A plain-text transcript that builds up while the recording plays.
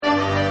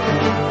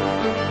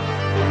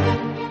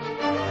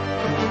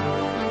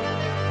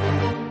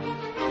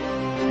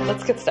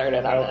Let's get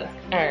started on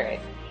this.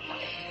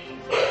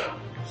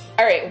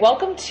 All right,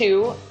 welcome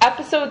to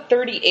episode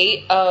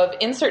 38 of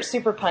Insert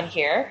Super Pun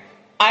here.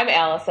 I'm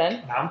Allison.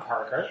 And I'm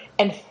Parker.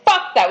 And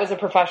fuck, that was a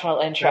professional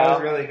intro. That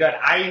was really good.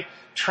 I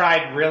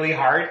tried really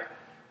hard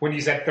when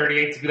you said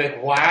 38 to be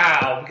like,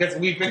 wow, because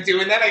we've been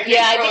doing that. I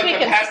think we the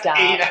can past stop.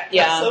 8 episodes.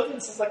 Yeah.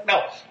 It's just like,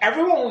 no,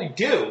 everyone we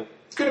do,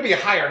 it's going to be a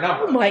higher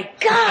number. Oh my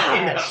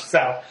gosh.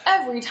 So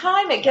every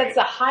time it gets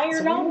a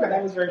higher number.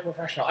 That was very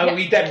professional. Yeah,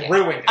 we then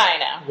ruined it I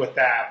know. with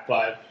that,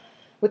 but...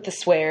 With the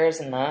swears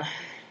and the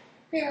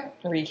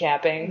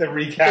recapping. The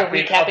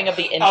recapping of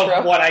the intro.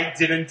 Of what I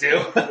didn't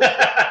do.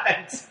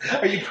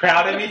 Are you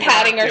proud of me?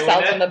 Patting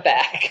ourselves on the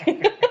back.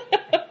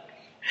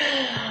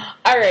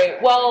 All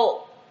right,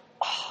 well...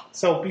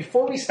 So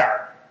before we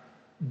start,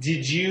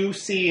 did you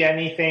see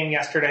anything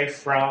yesterday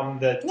from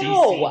the DC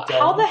Dome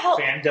how the hell?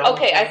 fandom?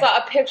 Okay, I saw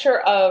a picture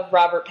of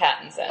Robert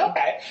Pattinson.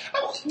 Okay.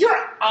 You're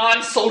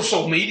on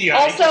social media.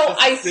 Also,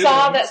 I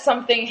saw that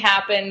something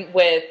happened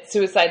with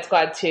Suicide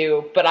Squad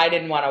 2, but I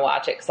didn't want to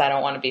watch it because I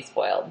don't want to be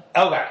spoiled.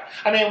 Okay.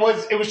 I mean,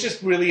 it was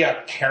just really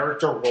a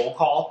character roll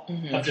call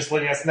of just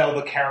letting us know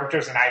the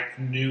characters, and I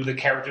knew the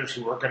characters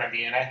who were going to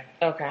be in it.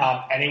 Okay.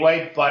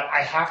 Anyway, but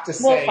I have to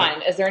say... Well,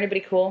 fine. Is there anybody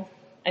cool?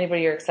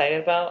 Anybody you're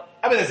excited about?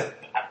 I mean, there's a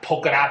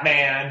Polka Dot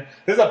Man.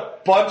 There's a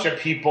bunch of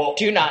people.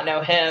 Do not know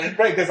him.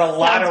 Right, there's a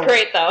lot of...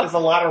 great, though. There's a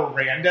lot of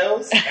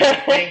randos, and I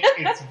think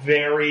it's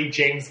very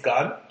James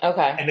Gunn.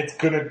 Okay. And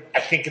I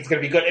think it's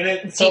gonna be good.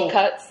 And deep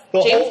cuts?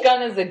 James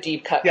Gunn is a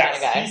deep cut kind of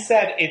guy. He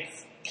said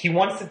he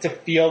wants it to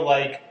feel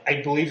like,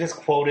 I believe his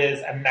quote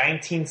is, a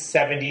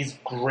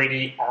 1970s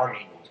gritty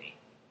army movie.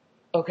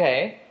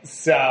 Okay.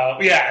 So,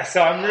 yeah,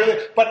 so I'm really...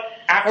 But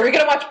after... Are we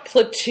gonna watch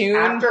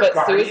Platoon, but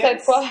Guardians,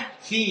 Suicide Squad?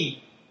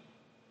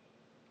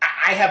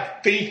 I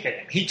have faith in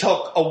him. He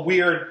took a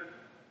weird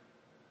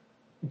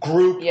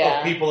group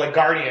of people at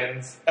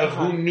Guardians of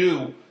who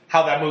knew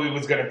how that movie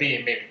was going to be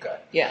and made it good.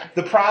 Yeah.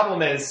 The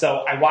problem is,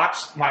 so I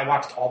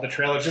watched all the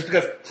trailers just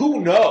because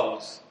who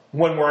knows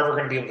when we're ever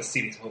going to be able to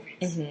see these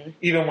movies,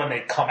 even when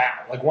they come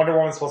out. Like Wonder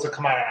Woman's supposed to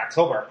come out in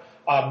October.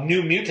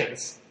 New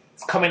Mutants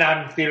is coming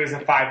out in theaters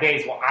in 5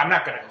 days. Well, I'm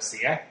not going to go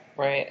see it.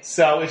 Right.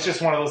 So it's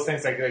just one of those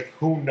things like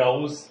who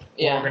knows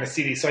when we're going to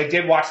see these. So I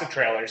did watch the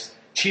trailers.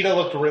 Cheetah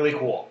looked really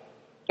cool.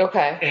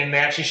 Okay. And they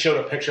actually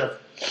showed a picture of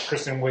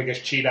Kristen Wiig as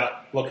Cheetah.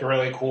 Looked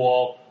really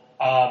cool.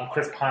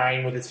 Chris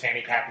Pine with his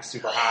fanny pack was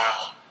super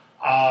hot.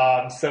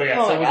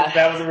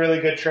 That was a really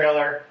good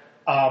trailer.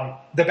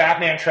 The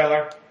Batman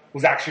trailer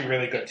was actually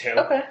really good too.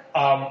 Okay.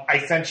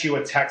 I sent you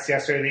a text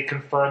yesterday. They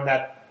confirmed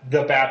that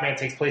the Batman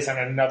takes place on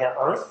another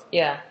Earth.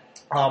 Yeah.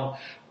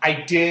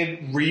 I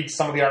did read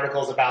some of the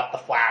articles about The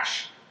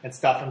Flash and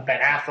stuff, and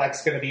Ben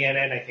Affleck's going to be in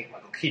it, and I think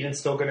Michael Keaton's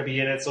still going to be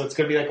in it, so it's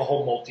going to be like a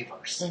whole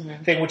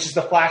multiverse thing, which is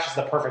The Flash is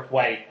the perfect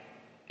way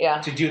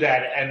to do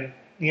that, and,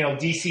 you know,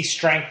 DC's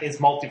strength is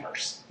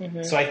multiverse,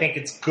 so I think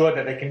it's good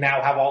that they can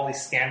now have all these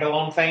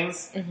standalone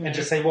things, and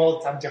just say, well,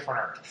 it's on different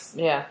Earths.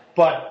 Yeah.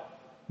 But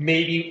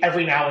maybe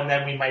every now and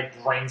then we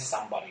might bring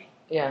somebody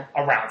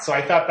around, so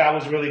I thought that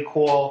was really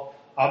cool,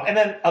 and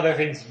then other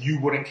things you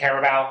wouldn't care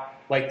about,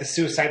 like the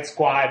Suicide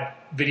Squad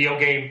video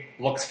game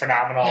looks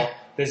phenomenal.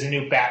 There's a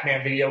new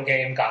Batman video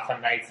game,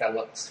 Gotham Knights, that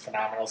looks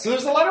phenomenal. So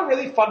there's a lot of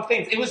really fun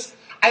things.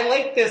 I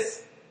like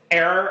this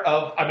era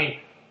of, I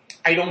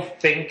don't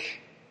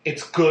think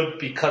it's good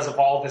because of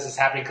all this is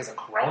happening because of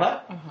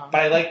Corona,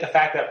 but I like the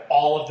fact that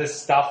all of this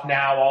stuff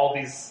now, all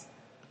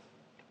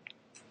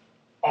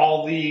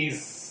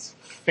these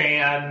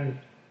fan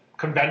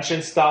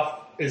convention stuff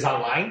is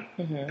online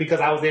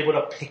because I was able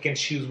to pick and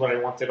choose what I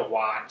wanted to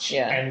watch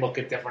and look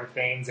at different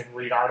things and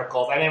read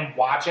articles. I didn't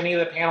watch any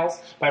of the panels,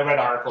 but I read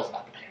articles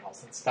about the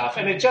panels and stuff.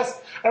 And it just,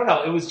 I don't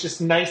know, it was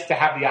just nice to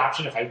have the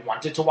option if I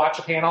wanted to watch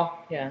a panel,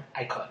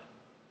 I could.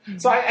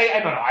 So I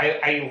don't know,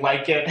 I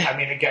like it. I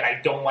mean, again, I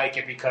don't like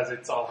it because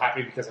it's all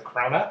happening because of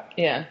Corona.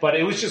 Yeah. But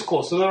it was just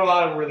cool. So there were a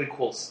lot of really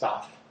cool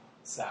stuff.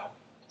 So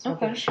I'm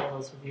going to share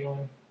those with you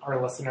and our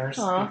listeners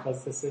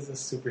because this is a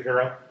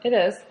superhero. It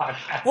is.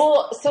 Podcast.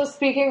 Well, so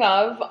speaking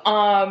of,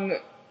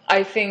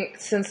 I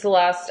think since the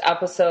last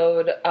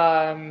episode,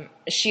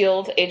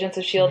 S.H.I.E.L.D., Agents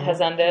of S.H.I.E.L.D.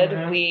 has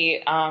ended.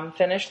 We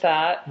finished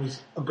that. It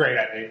was a great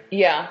ending.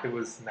 Yeah. It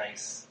was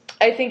nice.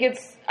 I think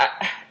it's...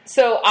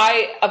 so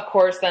I, of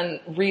course,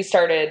 then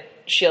restarted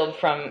S.H.I.E.L.D.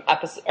 from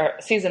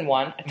season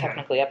 1,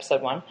 technically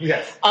episode 1.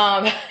 Yes.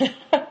 And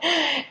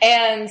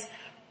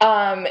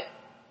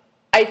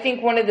I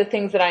think one of the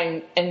things that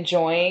I'm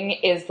enjoying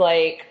is,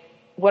 like,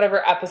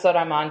 whatever episode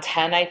I'm on,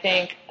 10, I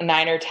think,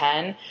 9 or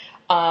 10,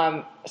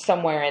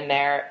 somewhere in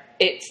there,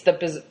 it's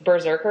the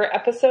Berserker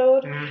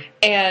episode,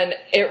 and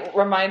it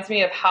reminds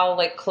me of how,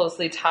 like,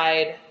 closely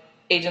tied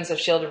Agents of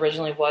S.H.I.E.L.D.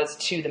 originally was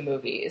to the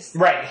movies.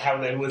 Right,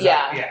 how it was,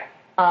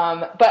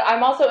 but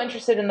I'm also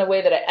interested in the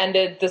way that it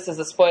ended. This is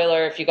a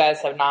spoiler if you guys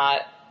have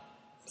not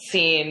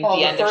seen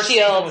the end of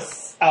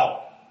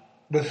S.H.I.E.L.D.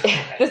 This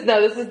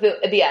is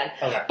the end.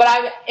 Okay. But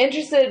I'm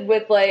interested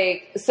with,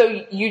 like,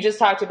 so you just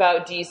talked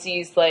about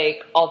DC's,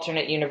 like,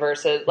 alternate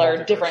universes,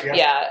 or different,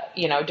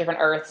 different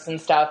Earths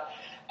and stuff.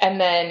 And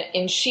then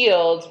in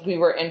S.H.I.E.L.D., we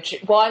were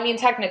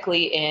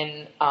technically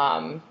in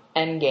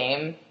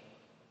Endgame.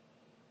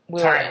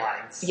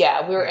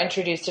 Timelines. We were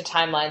introduced to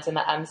timelines in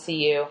the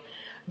MCU.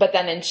 But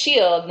then in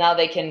S.H.I.E.L.D., now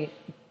they can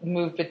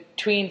move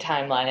between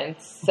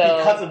timelines. So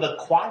because of the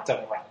quantum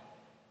realm.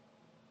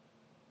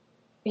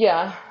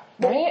 Yeah.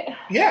 Right?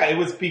 Yeah, it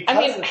was because...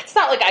 it's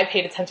not like I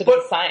paid attention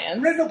to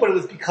science. No, but it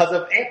was because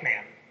of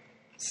Ant-Man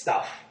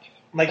stuff.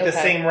 Like the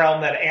same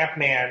realm that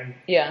Ant-Man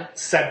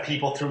sent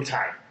people through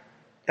time.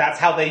 That's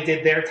how they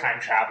did their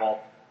time travel.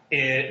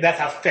 That's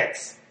how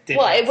Fitz did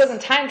it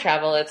wasn't time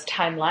travel, it's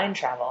timeline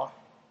travel.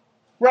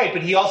 Right,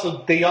 but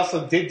they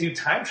also did do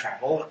time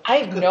travel. I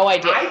have no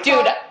idea.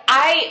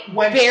 I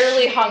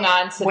barely hung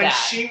on to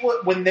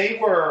that. When they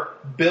were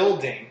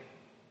building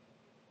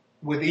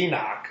with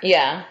Enoch...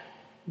 Yeah.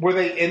 Were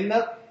they in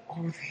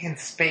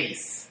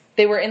space?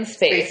 They were in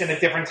space. Space in a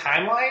different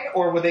timeline?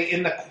 Or were they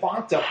in the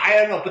quantum? I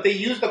don't know, but they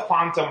used the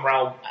quantum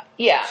realm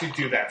to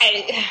do that.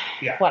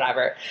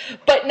 Whatever.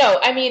 But no,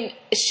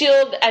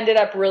 S.H.I.E.L.D. ended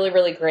up really,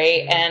 really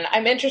great, and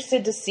I'm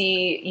interested to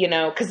see,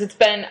 because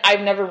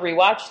I've never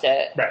rewatched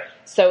it. Right.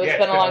 So it's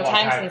been a long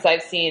time since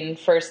I've seen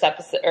first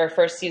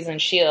season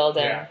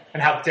S.H.I.E.L.D.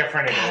 And how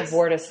different it is.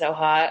 Ward is so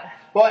hot.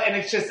 Well, and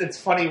it's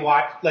funny,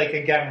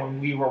 again, when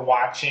we were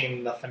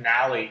watching the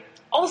finale.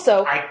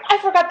 Also, I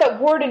forgot that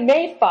Ward and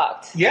May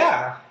fucked.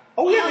 Yeah.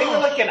 Oh, yeah, they were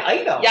like an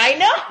item. Yeah, I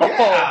know.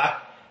 Yeah.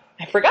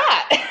 I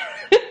forgot.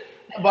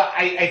 But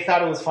I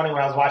thought it was funny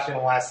when I was watching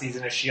the last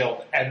season of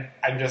S.H.I.E.L.D., and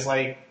I'm just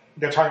like,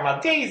 they're talking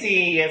about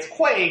Daisy, it's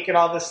Quake, and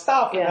all this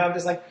stuff, and I'm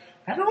just like,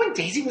 remember when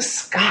Daisy was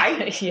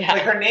Skye? Yeah.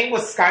 Like, her name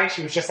was Skye,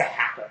 she was just a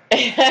hacker.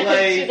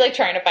 She's like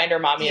trying to find her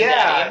mommy and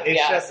daddy.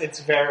 It's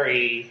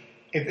very...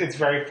 It's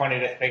very funny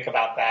to think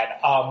about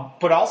that.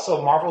 But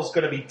also, Marvel's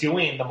going to be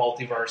doing the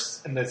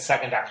multiverse in the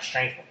second Doctor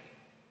Strange movie.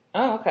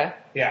 Oh, okay.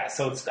 Yeah,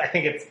 so I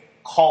think it's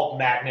called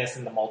Madness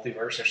in the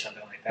Multiverse or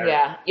something like that.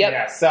 Yeah, yep.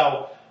 Yeah,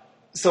 so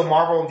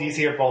Marvel and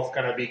DC are both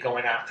going to be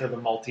going after the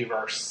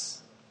multiverse.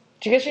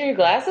 Did you get your new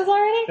glasses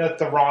already? That's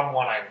the wrong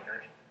one I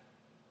ordered.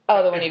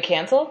 Oh, the one you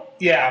canceled?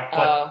 Yeah,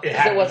 but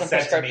it wasn't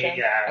sent prescription? to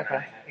me. Yeah,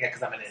 okay. Yeah,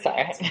 because I'm an idiot.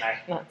 Sorry.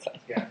 That's fine.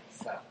 Yeah,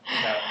 so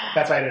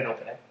that's why I didn't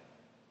open it.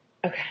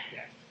 Okay.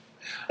 Yeah.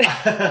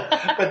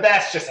 But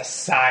that's just a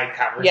side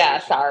conversation. Yeah,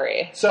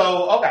 sorry.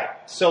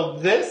 So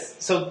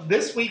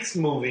this week's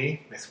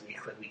movie, like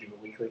we do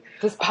a weekly.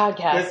 This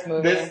podcast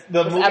movie.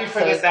 The movie episode.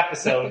 For this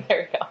episode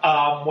there you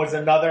go. Was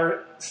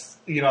another,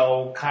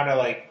 kind of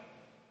like,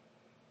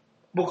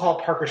 we'll call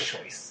it Parker's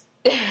Choice.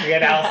 We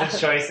had Allison's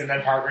Choice and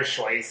then Parker's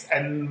Choice.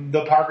 And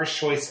the Parker's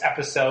Choice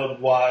episode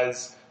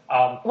was...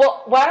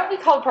 well, why don't we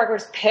call it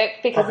Parker's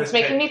Pick? Because it's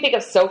making me think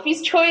of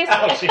Sophie's Choice.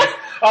 Oh, jeez.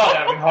 Oh,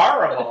 that'd be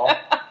horrible.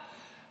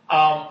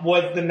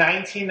 Was the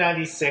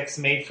 1996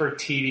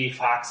 made-for-TV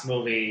Fox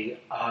movie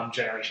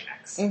Generation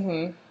X.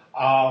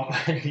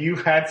 Mm-hmm.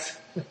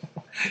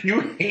 You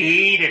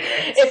hated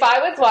it. If I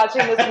was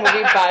watching this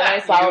movie by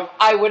myself,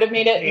 I would have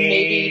made it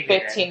maybe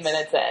 15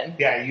 minutes in.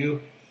 Yeah,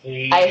 you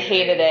hated it. I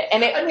hated it.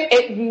 And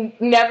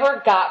it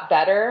never got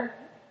better.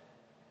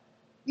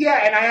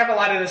 Yeah, and I have a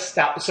lot of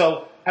nostalgia.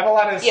 So I have a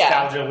lot of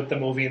nostalgia with the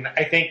movie. And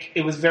I think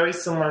it was very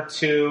similar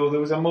to... There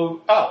was a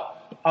movie...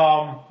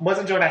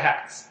 wasn't Jonah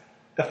Hex.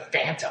 The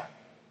Phantom.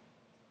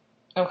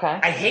 Okay.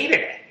 I hated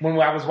it when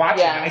I was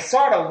watching it. I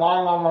saw it a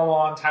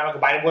long time ago,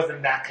 but I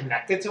wasn't that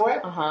connected to it.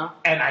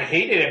 And I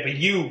hated it, but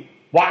you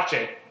watch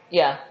it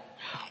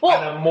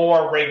on a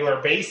more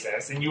regular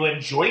basis, and you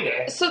enjoyed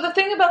it. So the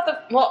thing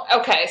about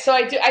so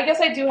I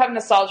guess I do have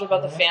nostalgia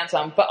about the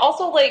Phantom, but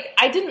also,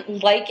 I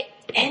didn't like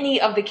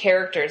any of the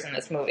characters in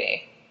this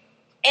movie.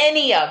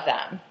 Any of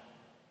them.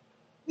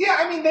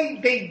 Yeah,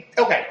 they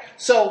okay,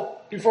 so...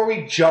 Before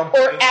we jump...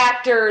 Or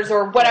actors,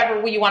 or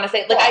whatever you want to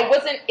say. I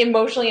wasn't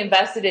emotionally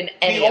invested in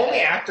any of it. The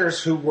only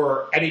actors who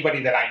were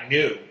anybody that I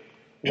knew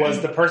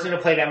was the person who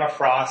played Emma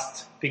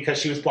Frost, because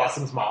she was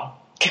Blossom's mom.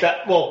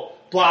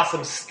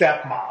 Blossom's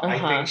stepmom. I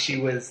think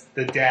she was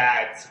the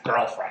dad's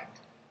girlfriend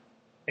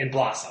in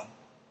Blossom.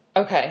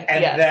 Okay,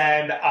 and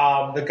then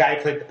the guy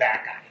who played the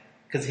bad guy.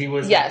 Because he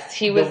was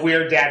the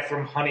weird dad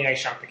from Honey, I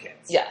Shrunk the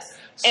Kids. Yes.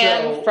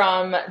 And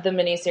from the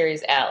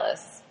miniseries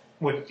Alice.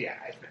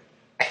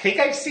 I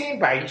think I've seen,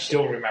 but I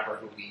still remember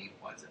who he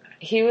was in it.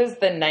 He was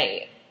the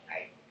knight.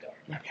 I don't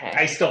remember. Okay.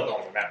 I still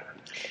don't remember.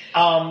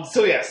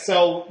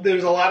 So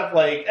there's a lot of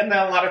and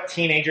then a lot of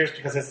teenagers,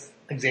 because it's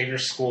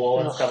Xavier's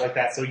school and stuff like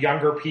that. So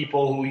younger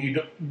people who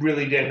you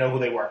really didn't know who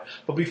they were.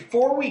 But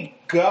before we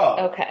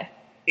go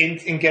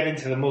and get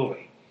into the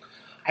movie,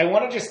 I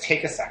want to just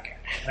take a second.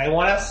 And I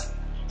want us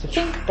to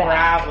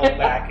travel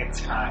back in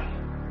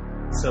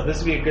time. So this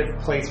would be a good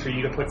place for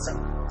you to put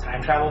some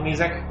time travel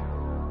music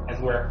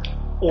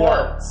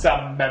or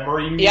some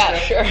memory music. Yeah,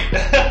 sure.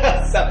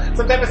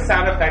 Some type of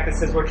sound effect that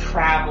says we're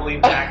traveling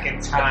back in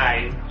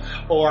time,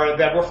 or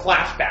that we're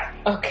flashback.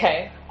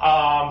 Okay. So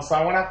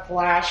I want to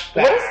flashback.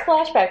 What does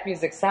flashback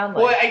music sound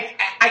like? Well,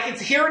 I can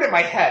hear it in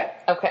my head.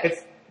 Okay.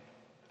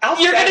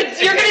 You're gonna do.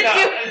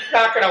 It's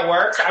not gonna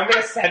work. So I'm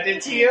gonna send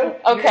it to you.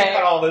 Okay.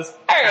 Cut all this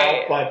all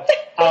right. out, but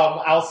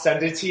I'll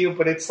send it to you.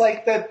 But it's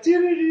like the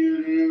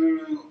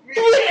you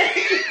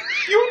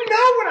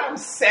know what I'm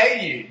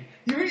saying.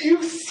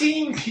 You've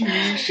seen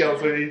TV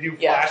shows where they do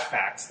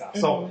flashback stuff.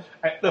 So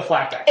the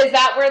flashback is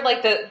that where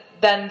like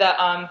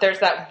there's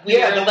that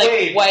weird the like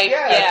wave. wipe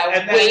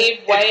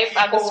wave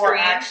on the screen. Were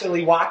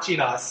actually watching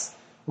us.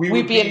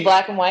 We'd be in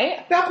black and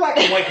white? Not black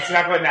and white, it's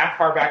not going that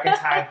far back in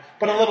time,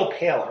 but a little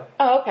paler.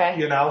 Oh, okay.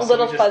 You know? A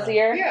little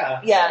fuzzier?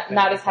 Yeah.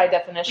 Not as high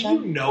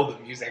definition? You know the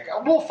music.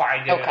 We'll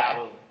find it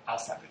and I'll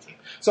send it to you.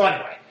 So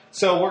anyway,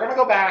 we're going to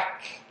go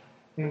back.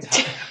 We're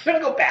going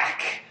to go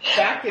back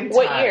in time.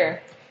 What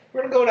year?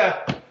 We're going to go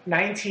to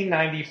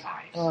 1995.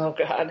 Oh,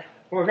 God.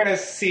 We're going to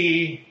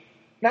see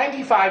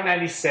 95,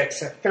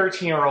 96, a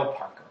 13-year-old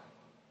Parker.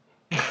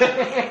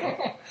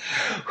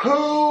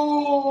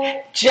 Who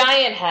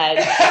giant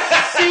head,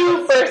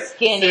 super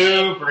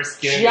skinny,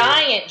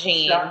 giant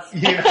jeans,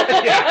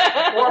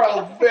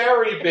 wore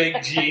very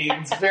big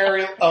jeans,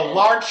 very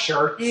large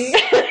shirts,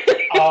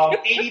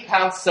 80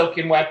 pounds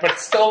soaking wet, but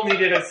still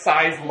needed a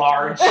size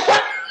large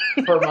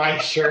for my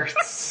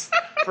shirts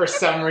for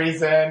some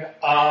reason.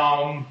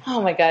 Oh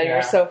my God,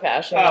 you're so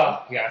fashionable.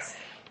 Oh yes,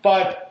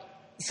 but.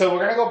 So we're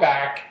going to go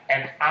back,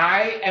 and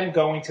I am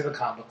going to the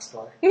comic book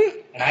store,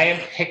 and I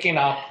am picking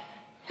up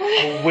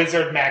a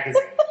Wizard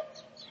magazine.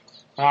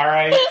 All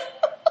right?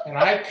 And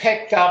I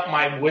picked up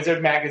my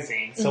Wizard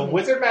magazine. So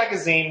Wizard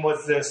magazine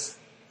was this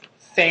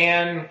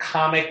fan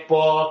comic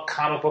book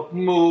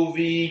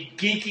movie,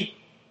 geeky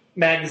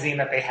magazine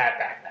that they had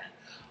back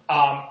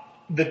then.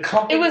 The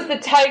company... It was the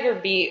Tiger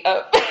Beat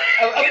of...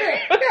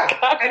 Okay,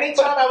 yeah.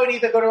 Anytime I would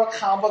either go to a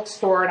comic book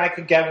store and I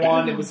could get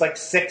one, it was like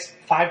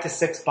 $5 to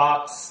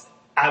 $6.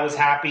 I was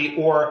happy.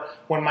 Or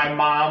when my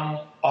mom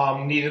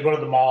needed to go to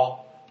the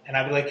mall, and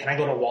I'd be like, can I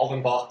go to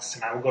Walden Books?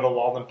 And I would go to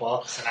Walden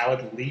Books, and I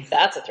would leave.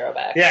 That's a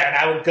throwback. Yeah, and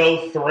I would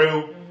go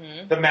through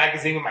the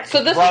magazine with my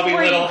grubby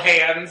little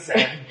hands.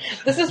 And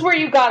this is where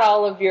you got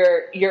all of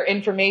your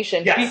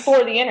information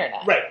before the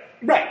internet.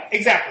 Right,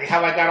 exactly.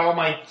 How I got all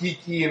my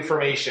geeky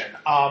information.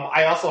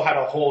 I also had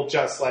a whole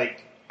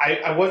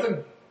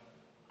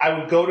I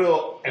would go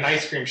to an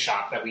ice cream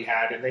shop that we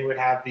had, and they would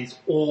have these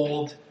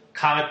old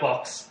comic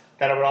books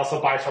that I would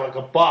also buy for like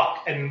 $1,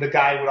 and the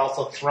guy would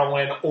also throw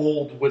in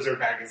old Wizard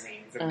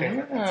magazines and things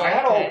like that. So I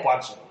had a whole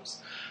bunch of those.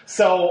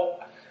 So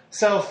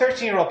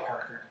 13-year-old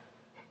Parker,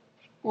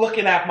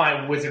 looking at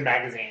my Wizard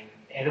magazine,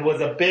 and it was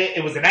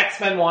an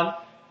X-Men one.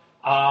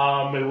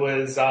 It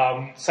was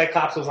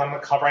Cyclops was on the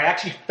cover. I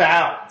actually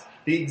found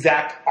the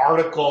exact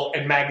article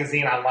and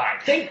magazine online.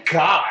 Thank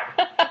God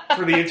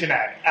for the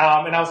internet.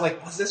 And I was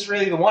like, was this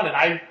really the one?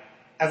 And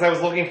as I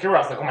was looking through, I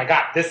was like, oh my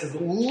God, this is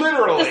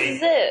literally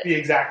the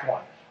exact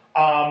one.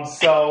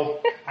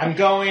 So I'm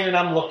going and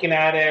I'm looking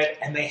at it,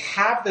 and they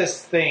have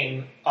this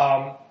thing.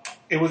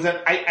 It was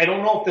I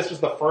don't know if this was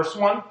the first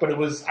one, but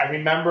I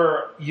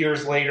remember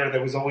years later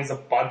there was always a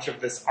bunch of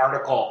this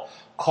article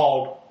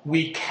called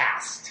We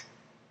Cast.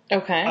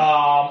 Okay.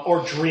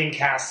 Or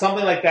Dreamcast,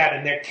 something like that,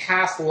 and they're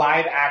cast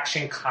live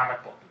action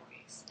comic book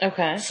movies.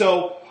 Okay.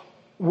 So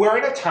we're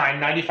in a time,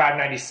 95,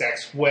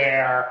 96,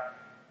 where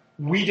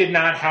we did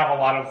not have a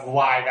lot of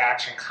live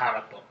action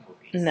comic book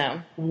movies.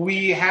 No.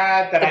 We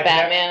had the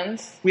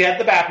Batmans. We had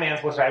the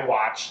Batmans, which I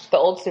watched. The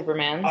old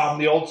Supermans.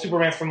 The old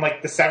Supermans from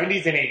like the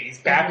 70s and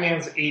 80s.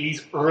 Batman's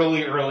 80s,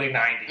 early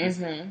 90s.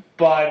 Mm-hmm.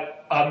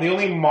 But the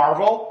only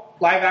Marvel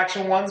live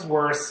action ones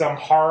were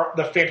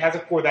the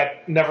Fantastic Four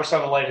that never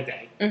saw the light of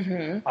day.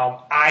 Mm-hmm.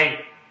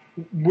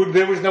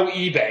 There was no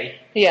eBay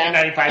in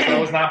 95, so I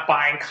was not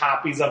buying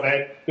copies of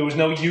it. There was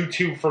no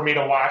YouTube for me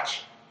to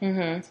watch.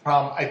 Mm-hmm.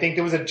 I think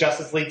there was a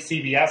Justice League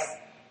CBS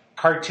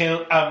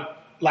cartoon,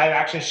 live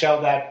action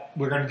show that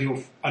we're going to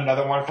do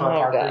another one for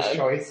Parker's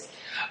Choice.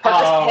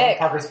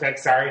 Parker's Pick,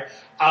 sorry.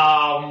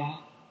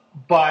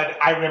 But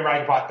I remember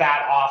I bought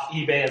that off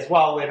eBay as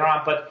well later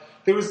on. But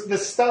there was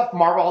this stuff.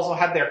 Marvel also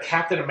had their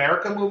Captain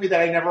America movie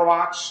that I never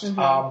watched,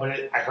 but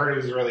I heard it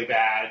was really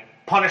bad.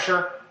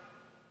 Punisher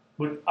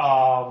with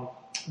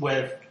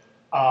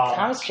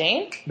Thomas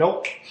Jane?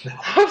 Nope.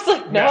 I was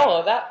like,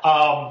 no. That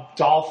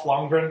Dolph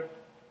Lundgren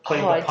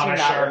played the Punisher. I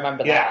do not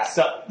remember that. Yeah,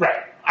 so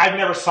right. I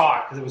never saw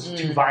it because it was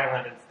too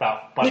violent and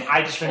stuff, but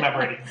I just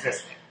remember it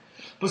existed.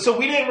 But so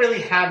we didn't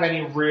really have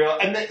any real,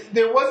 and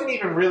there wasn't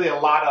even really a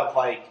lot of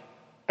like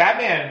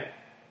Batman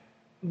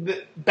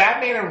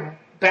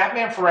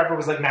Forever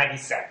was like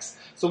 96.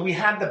 So we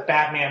had the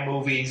Batman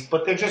movies,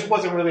 but there just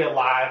wasn't really a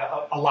lot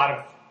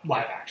of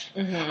live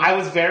action. Mm-hmm. I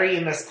was very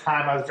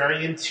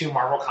into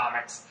Marvel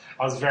Comics.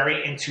 I was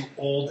very into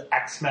old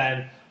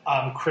X-Men,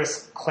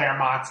 Chris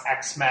Claremont's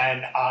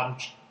X-Men.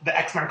 The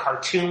X-Men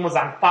cartoon was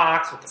on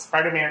Fox with the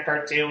Spider-Man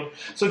cartoon.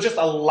 So just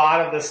a lot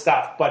of this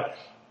stuff. But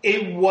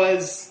there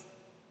was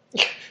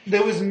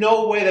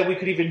no way that we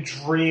could even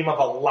dream of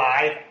a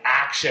live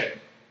action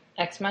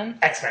X-Men.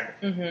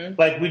 Mm-hmm.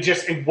 Like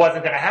it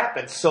wasn't going to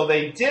happen. So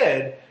they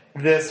did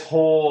this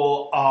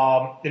whole,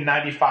 in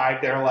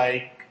 95, they're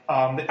like,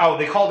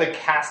 they called it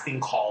casting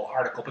call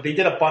article, but they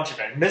did a bunch of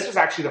it. And this was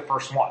actually the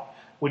first one,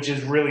 which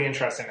is really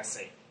interesting to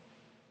see.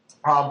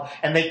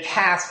 And they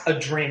cast a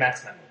Dream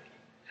X-Men movie.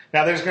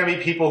 Now, there's going to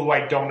be people who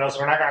I don't know, so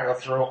we're not going to go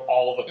through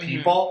all of the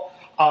people.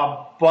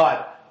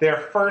 But their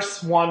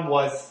first one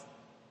was,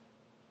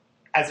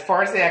 as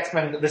far as the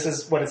X-Men, this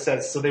is what it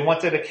says. So they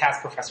wanted to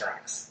cast Professor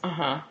X.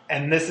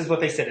 And this is what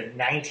they said in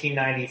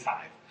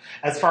 1995.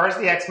 As far as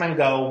the X-Men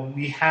go,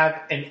 we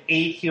have an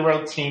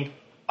 8-hero team.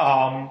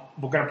 We're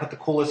going to put the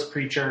coolest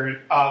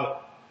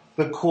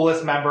the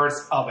coolest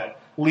members of it.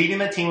 Leading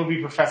the team would be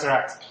Professor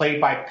X,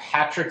 played by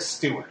Patrick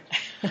Stewart.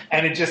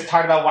 And it just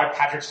talked about why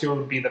Patrick Stewart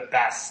would be the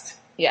best.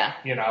 Yeah.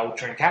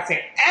 During casting.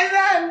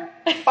 And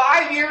then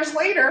 5 years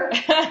later,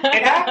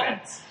 it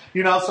happens.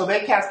 So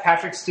they cast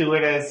Patrick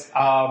Stewart as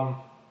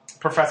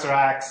Professor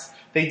X.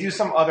 They do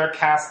some other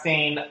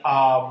casting.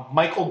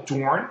 Michael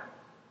Dorn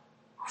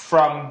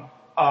from,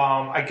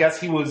 I guess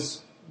he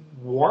was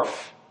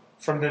Worf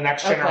from The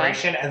Next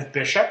Generation as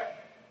Bishop.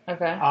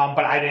 Okay.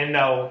 But I didn't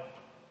know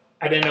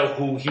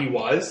who he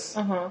was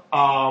because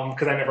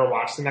I never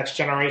watched The Next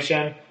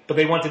Generation. But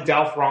they went to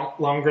Dolph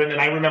Lundgren,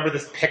 and I remember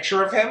this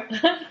picture of him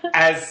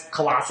as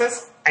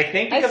Colossus. I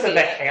think because of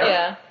the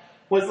hair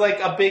was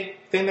like a big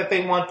thing that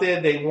they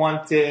wanted. They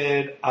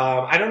wanted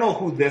I don't know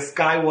who this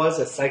guy was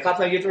as Cyclops.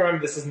 Now you have to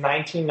remember this is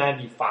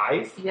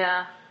 1995.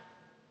 Yeah,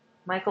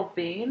 Michael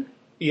Biehn.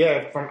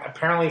 Yeah,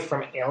 apparently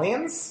from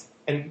Aliens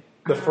and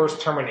the first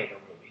Terminator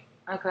movie.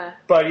 Okay.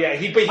 But yeah,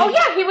 he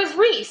was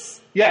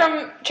Reese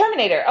from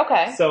Terminator.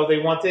 Okay. So they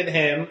wanted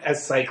him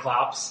as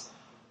Cyclops.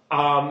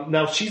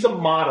 Now she's a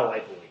model, I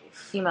believe.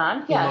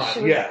 Iman? Yeah,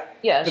 she was.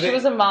 Yeah, she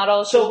was a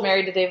model. She was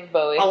married to David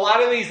Bowie. A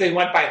lot of these they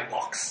went by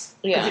looks.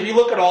 Yeah. Because if you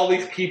look at all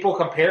these people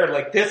compared,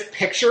 like this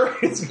picture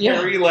is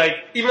very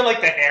even like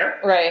the hair.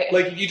 Right.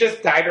 Like if you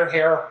just dyed her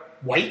hair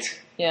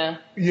white. Yeah.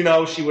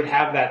 She would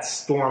have that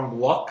Storm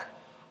look.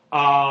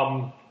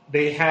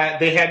 They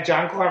had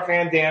John Claude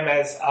Van Damme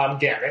as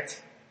Garrett.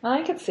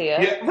 I could see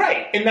it. Yeah,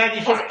 right. In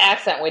 95. His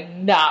accent would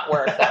not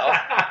work though.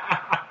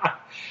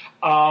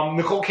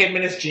 Nicole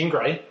Kidman as Jean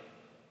Grey.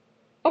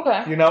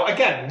 Okay.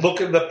 Again, look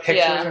at the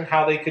pictures and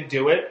how they could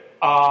do it.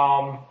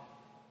 Now,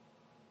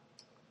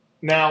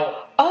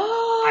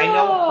 I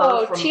know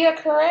her from Tia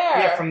Carrere.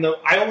 Yeah,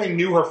 I only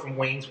knew her from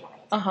Wayne's World.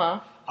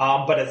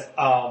 But as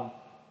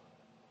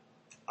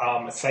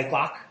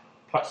Psylocke.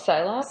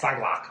 Psylocke.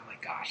 Oh my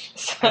gosh,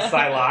 as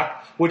Psylocke,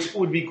 which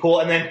would be cool,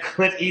 and then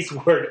Clint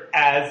Eastwood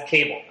as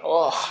Cable.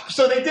 Ugh.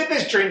 So they did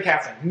this dream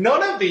casting.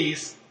 None of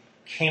these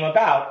came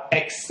about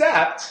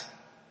except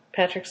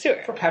Patrick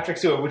Stewart. For Patrick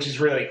Stewart, which is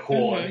really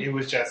cool. And it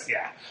was just,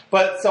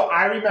 But so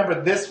I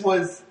remember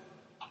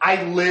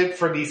I lived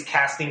for these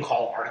casting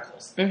call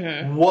articles.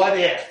 What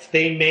if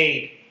they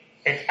made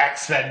an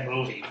X-Men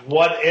movie?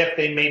 What if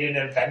they made an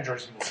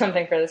Avengers movie?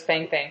 Something for the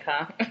Spank Bank,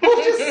 huh?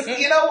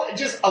 Well,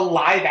 just a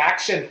live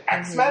action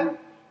X-Men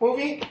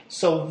movie.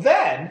 So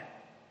then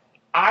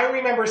I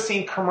remember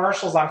seeing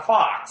commercials on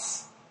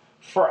Fox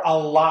for a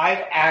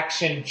live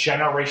action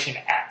Generation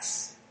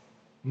X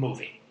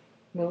movie.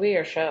 Movie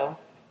or show?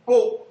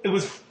 Well, it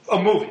was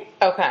a movie.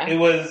 Okay.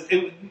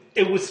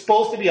 It was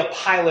supposed to be a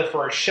pilot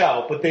for a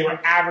show, but they were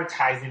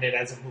advertising it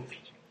as a movie.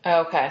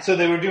 Okay. So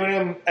they were doing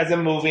it as a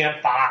movie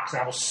on Fox,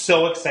 and I was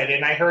so excited.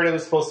 And I heard it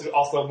was supposed to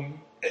also,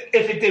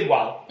 if it did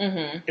well,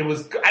 it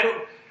was.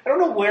 I don't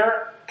know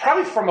where.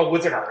 Probably from a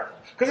Wizard article,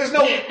 because there's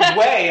no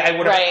way I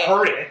would have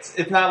heard it.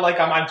 It's not like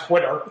I'm on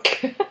Twitter,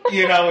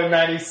 in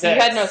 '96.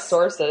 You had no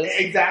sources.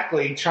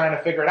 Exactly, trying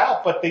to figure it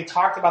out. But they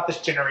talked about this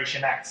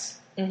Generation X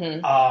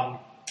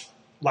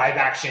live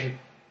action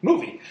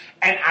movie,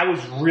 and I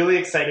was really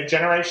excited.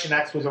 Generation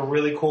X was a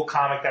really cool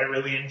comic that I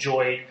really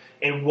enjoyed.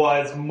 It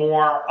was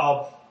more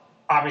of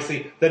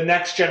obviously the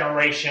next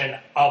generation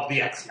of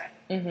the X-Men.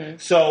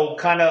 So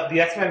kind of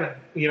the X-Men,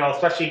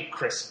 especially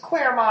Chris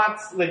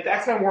Claremont's, like the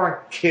X-Men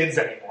weren't kids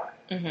anymore.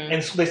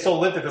 And so they still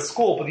lived at the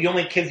school, but the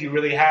only kids you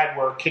really had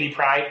were Kitty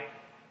Pryde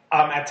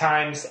at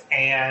times,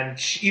 and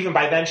even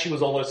by then she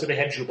was older, so they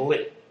had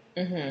Jubilee.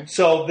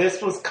 So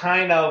this was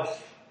kind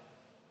of,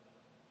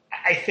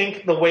 I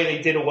think the way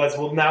they did it was,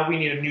 well, now we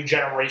need a new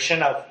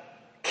generation of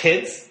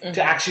kids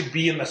to actually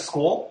be in the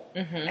school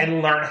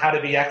and learn how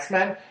to be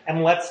X-Men,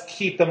 and let's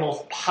keep the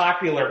most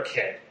popular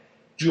kid,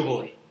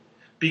 Jubilee.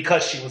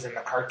 Because she was in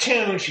the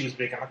cartoon, she was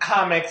big in the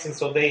comics, and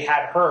so they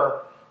had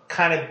her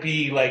kind of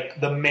be like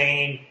the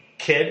main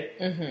kid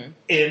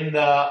in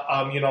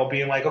the,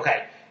 being like,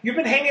 okay, you've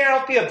been hanging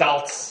out with the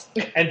adults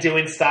and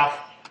doing stuff.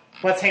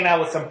 Let's hang out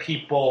with some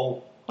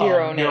people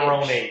your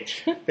own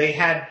age. They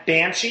had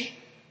Banshee,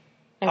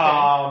 who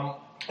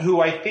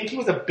I think he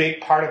was a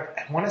big part of,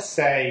 I want to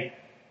say,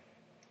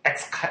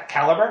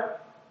 Excalibur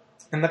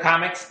in the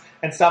comics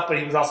and stuff, but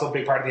he was also a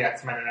big part of the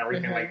X-Men and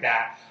everything like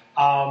that.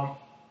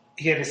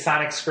 He had his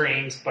sonic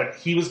screams, but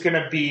he was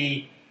going to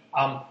be...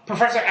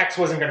 Professor X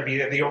wasn't going to be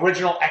there. The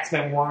original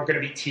X-Men weren't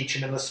going to be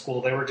teaching in the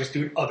school. They were just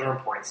doing other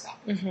important stuff.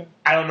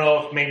 I don't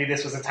know if maybe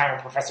this was a time when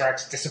Professor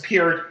X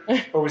disappeared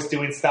or was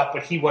doing stuff,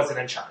 but he wasn't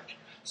in charge.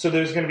 So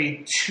there's going to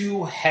be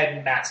 2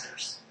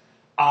 headmasters.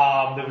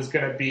 There was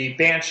going to be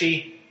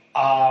Banshee,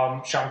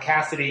 Sean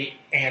Cassidy,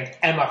 and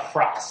Emma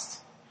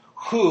Frost,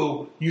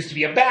 who used to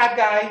be a bad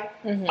guy.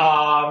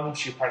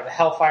 She was part of the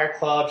Hellfire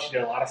Club. She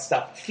did a lot of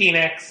stuff with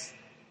Phoenix,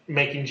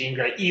 making Jean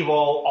Grey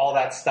evil, all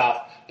that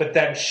stuff. But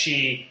then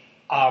she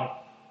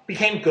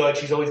became good.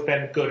 She's always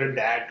been good and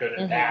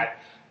bad,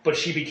 but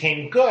she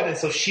became good, and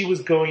so she was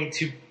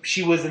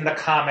in the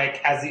comic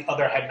as the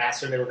other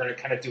headmaster, and they were going to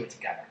kind of do it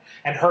together.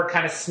 And her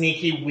kind of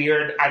sneaky,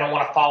 weird, I don't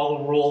want to follow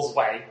the rules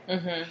way,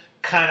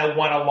 kind of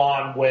went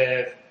along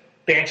with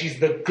Banshee's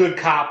the good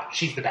cop,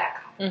 she's the bad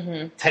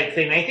cop type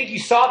thing. And I think you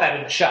saw that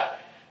in the show.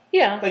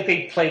 Yeah. Like,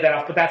 they played that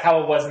off, but that's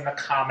how it was in the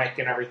comic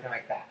and everything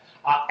like that.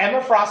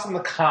 Emma Frost in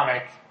the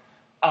comic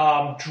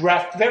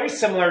dressed very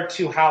similar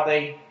to how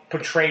they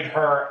portrayed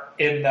her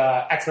in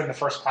the X-Men The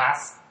First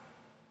Class,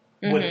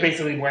 with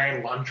basically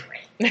wearing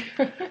lingerie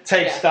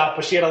type stuff.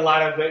 But she had a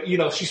lot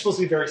of, she's supposed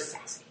to be very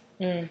sexy.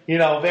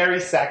 Very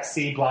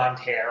sexy, blonde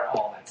hair,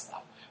 all that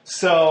stuff.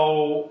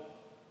 So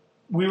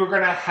we were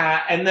going to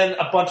have, and then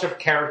a bunch of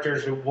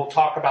characters, we'll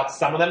talk about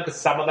some of them, because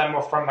some of them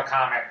were from the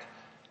comic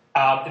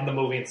in the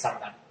movie, and some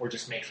of them were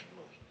just made for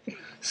the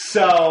movie.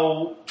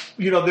 So,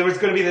 there was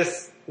going to be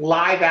this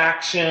live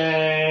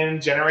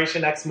action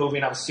Generation X movie,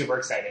 and I was super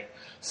excited.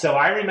 So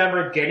I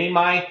remember getting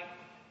my,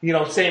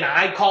 saying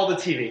I called the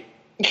TV.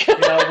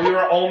 We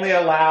were only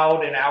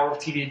allowed an hour of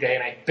TV a day,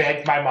 and I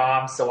begged my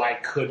mom so I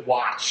could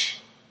watch.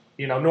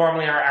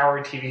 Normally our hour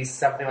of TV is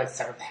something like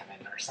Seventh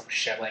Heaven or some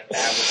shit like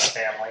that with the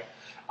family.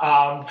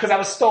 Because I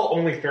was still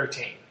only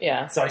 13.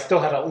 Yeah. So I still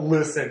had to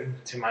listen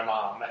to my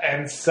mom.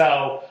 And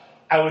so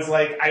I was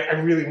like, I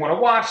really want to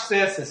watch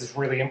this. This is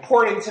really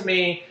important to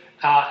me.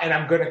 And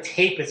I'm going to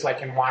tape it so I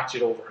can watch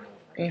it over and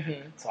over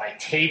again. So I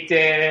taped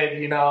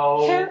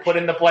it, put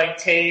in the blank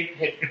tape,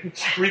 hit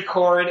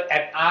record,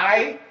 and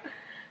I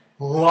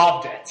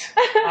loved it.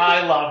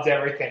 I loved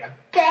everything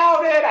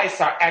about it. I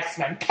saw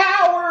X-Men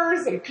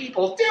powers and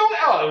people do it.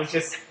 Oh,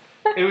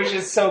 it was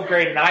just so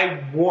great. And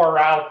I wore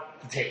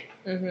out the tape.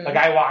 Like,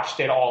 I watched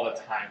it all the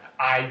time.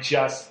 I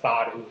just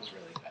thought it was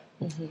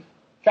really good.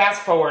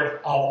 Fast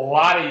forward a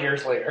lot of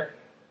years later.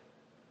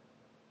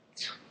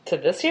 To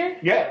this year?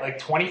 Yeah, like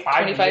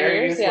 25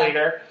 years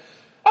later.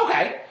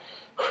 Okay.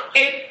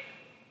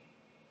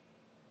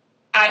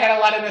 I had a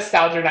lot of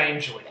nostalgia and I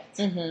enjoyed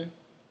it.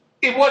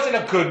 It wasn't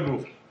a good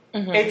movie.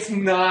 It's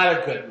not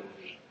a good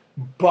movie.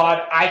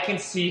 But I can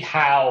see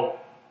how...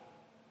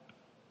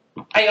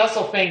 I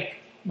also think,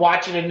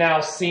 watching it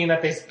now, seeing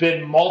that there's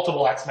been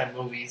multiple X-Men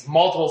movies,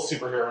 multiple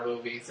superhero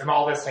movies, and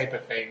all this type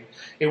of thing,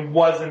 it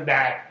wasn't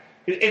that...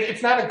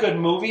 It's not a good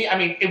movie. I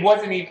mean, it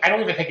wasn't even... I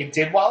don't even think it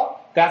did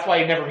well. That's why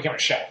it never became a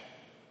show.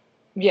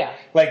 Yeah.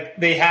 Like,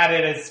 they had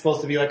it as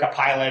supposed to be like a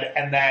pilot,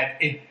 and that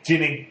it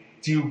didn't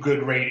do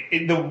good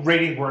rating. The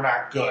ratings were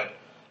not good.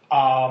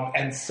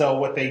 And so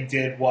what they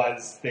did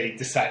was they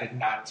decided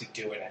not to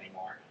do it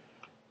anymore.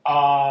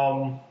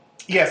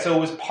 So it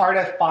was part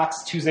of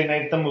Fox Tuesday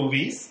Night at the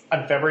Movies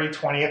on February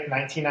 20th,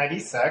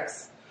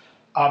 1996.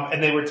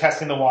 And they were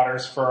testing the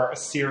waters for a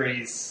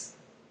series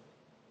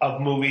of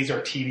movies or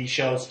TV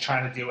shows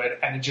trying to do it,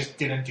 and it just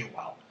didn't do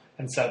well.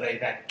 And so they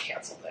then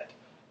canceled it.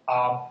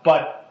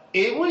 But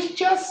it was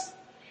just...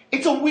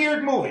 It's a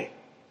weird movie.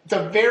 It's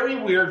a very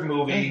weird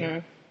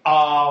movie.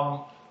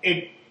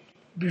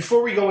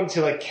 Before we go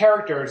into, like,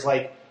 characters,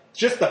 like,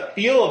 just the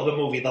feel of the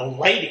movie, the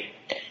lighting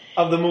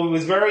of the movie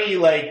was very,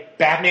 like,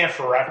 Batman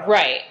Forever.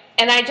 Right.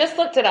 And I just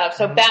looked it up.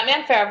 So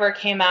Batman Forever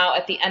came out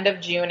at the end of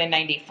June in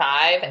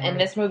 95, and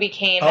this movie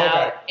came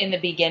out in the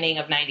beginning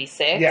of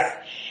 96. Yeah.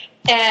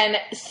 And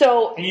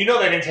so... And they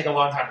didn't take a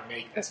long time to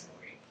make this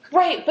movie.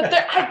 Right, but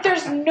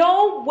there's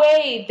no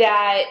way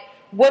that...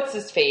 What's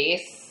his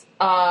face?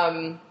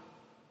 The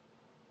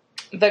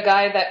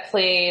guy that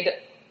played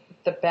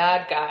the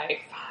bad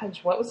guy...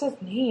 What was his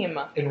name?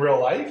 In real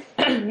life?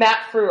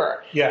 Matt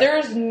Frewer. Yeah.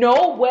 There's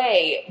no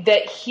way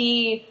that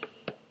he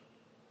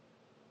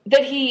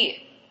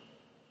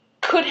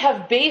could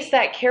have based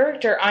that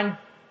character on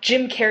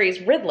Jim Carrey's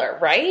Riddler,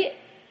 right?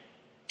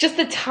 Just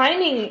the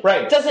timing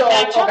doesn't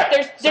match up.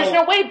 There's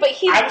no way, but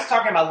I was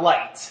talking about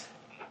light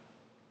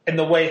and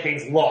the way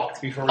things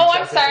looked before we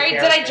I'm sorry.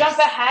 Did I jump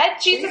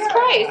ahead? Jesus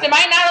Christ. Am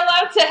I not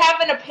allowed to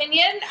have an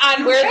opinion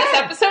on where this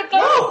episode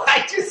goes? No,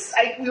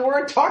 we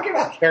weren't talking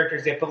about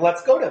characters yet, but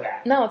let's go to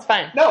that. No, it's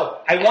fine. No,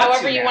 I want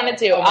However you want to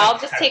do. I'll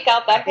just take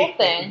out that whole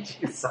thing.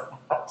 You so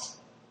much.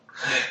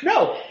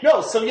 No.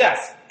 So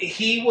yes,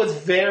 he was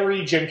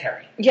very Jim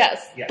Carrey.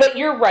 Yes, but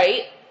you're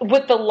right.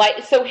 With the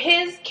light, so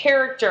his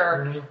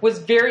character was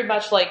very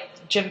much like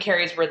Jim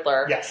Carrey's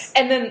Riddler. Yes.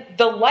 And then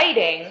the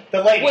lighting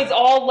was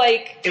all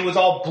like... It was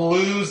all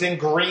blues and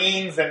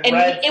greens and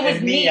reds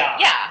and neon.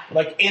 Yeah.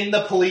 Like in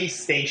the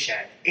police station,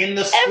 in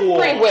the school.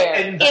 Everywhere.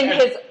 In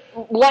his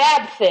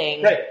lab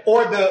thing. Right.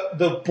 Or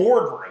the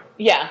boardroom.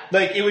 Yeah.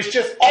 Like, it was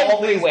just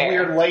all these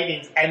weird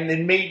lightings. And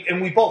then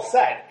and we both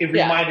said, it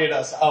reminded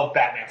us of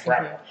Batman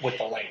Forever with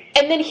the lighting.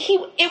 And then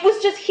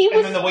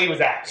and then the way he was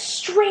acting.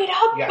 Straight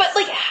up. Yes. But,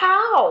 like,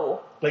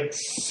 how? Like,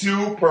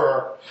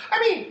 super...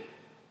 I mean...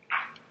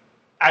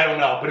 I don't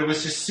know, but it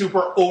was just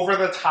super over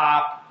the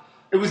top.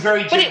 It was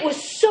very... But it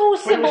was so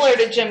similar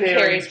to Jim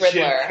Carrey's Riddler.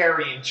 Jim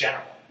Carrey in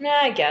general. Nah,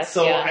 I guess,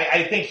 so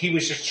I think he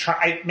was just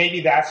trying...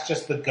 Maybe that's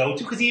just the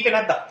go-to, because he even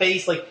had the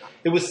face, like,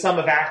 it was some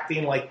of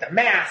acting like The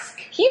Mask.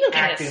 He even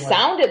kind of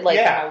sounded like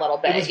him a little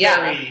bit. It was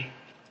very...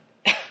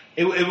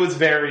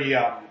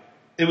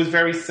 It was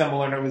very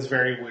similar, and it was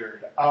very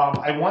weird.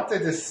 I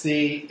wanted to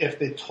see if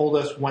they told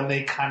us when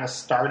they kind of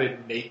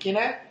started making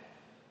it,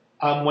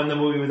 when the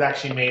movie was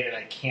actually made, and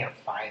I can't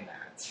find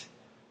that.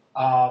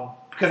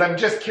 Because I'm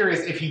just curious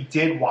if he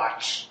did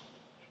watch...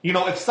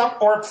 if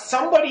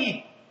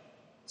somebody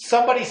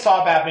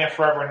saw Batman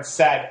Forever and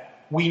said,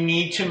 we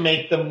need to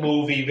make the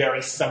movie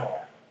very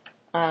similar.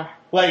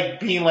 Like,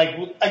 being like,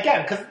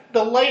 again, because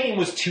the lighting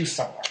was too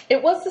similar.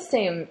 It was the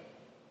same.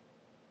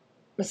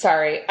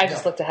 Sorry, I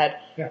just looked ahead.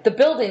 Yeah. The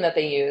building that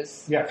they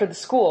use for the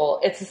school,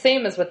 it's the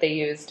same as what they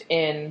used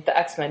in the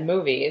X-Men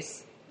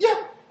movies.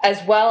 Yeah.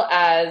 As well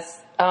as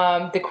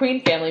the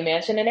Queen family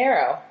mansion in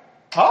Arrow.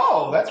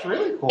 Oh, that's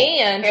really cool.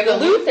 And the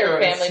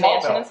Luthor family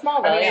mansion in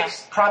Smallville.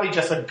 It's probably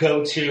just a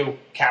go-to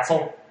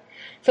castle.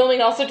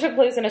 Filming also took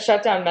place in a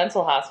shut-down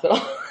mental hospital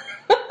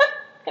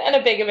and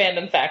a big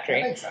abandoned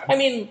factory. That makes sense. I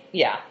mean,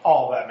 yeah.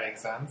 All that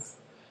makes sense.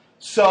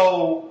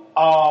 So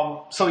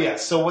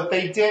what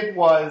they did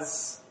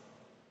was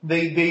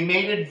they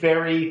made it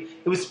very...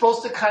 It was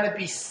supposed to kind of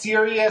be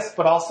serious,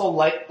 but also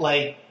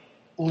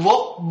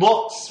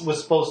looks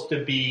was supposed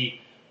to be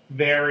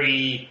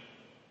very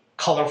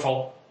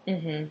colorful.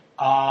 Mm-hmm.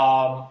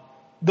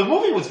 The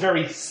movie was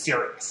very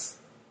serious,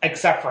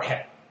 except for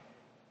him.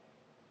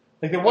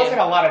 Like, there wasn't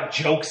a lot of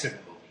jokes in the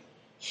movie.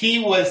 He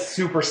was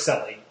super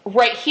silly.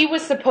 Right, he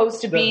was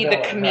supposed to be the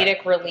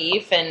comedic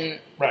relief, and...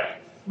 Right.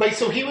 Like,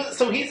 he's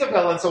a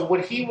villain. So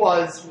what he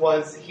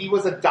was he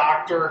was a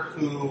doctor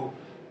who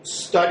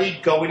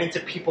studied going into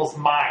people's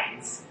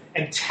minds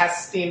and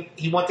testing...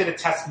 He wanted to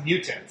test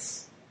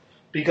mutants.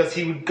 Because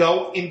he would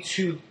go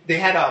into...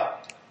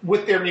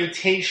 With their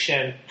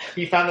mutation,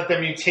 he found that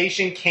their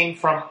mutation came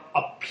from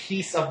a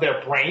piece of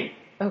their brain.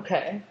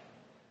 Okay.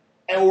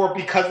 Or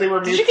because they were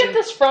mutant. Did you get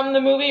this from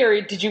the movie,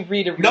 or did you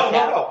read a recap?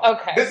 No.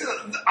 Okay.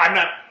 I'm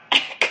not...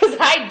 Because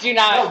I do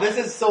not... No, this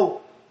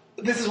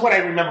is what I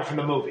remember from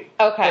the movie.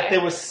 Okay. That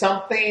there was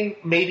something,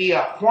 maybe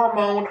a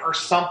hormone or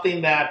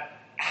something that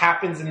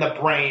happens in the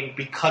brain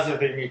because of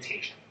their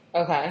mutation.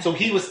 Okay. So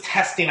he was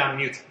testing on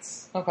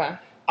mutants. Okay.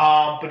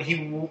 But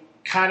he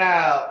kind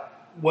of...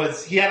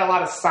 he had a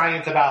lot of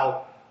science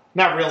about,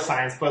 not real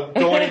science, but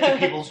going into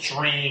people's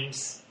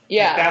dreams.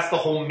 Yeah. That's the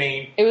whole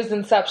main... It was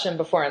Inception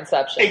before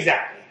Inception.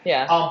 Exactly.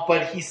 Yeah.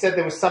 But he said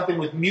there was something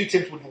with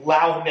mutants would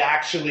allow him to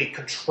actually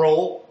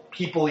control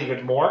people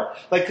even more.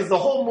 Like, because the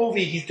whole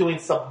movie he's doing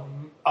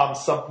subliminal.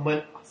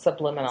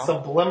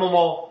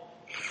 Subliminal.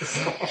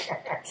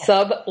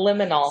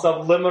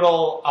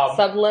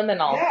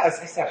 Yes,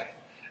 I said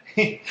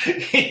it.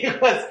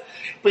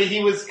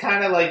 He was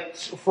kind of like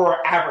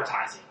for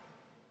advertising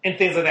and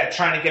things like that,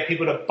 trying to get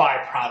people to buy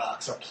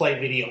products or play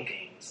video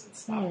games and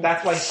stuff.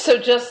 That's why. So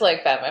just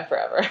like Batman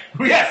Forever.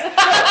 Yes,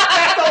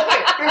 that's the way.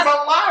 There's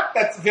a lot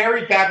that's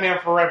very Batman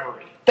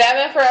Forever-y.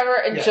 Batman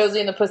Forever and Josie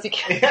and the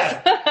Pussycats.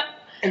 Yeah.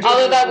 And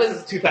although that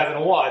was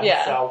 2001.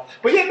 Yeah. So,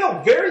 but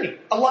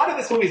a lot of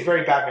this movie is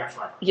very Batman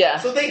Forever. Yeah.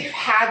 So they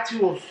had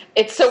to have.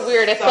 It's so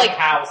weird. It's like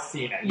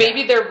seen it.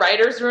 Maybe their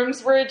writers'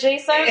 rooms were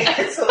adjacent.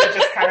 So they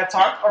just kind of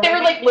talked. They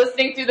were like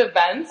listening through the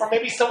vents. Or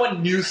maybe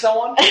someone knew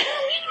someone,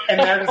 and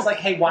they're just like,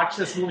 "Hey, watch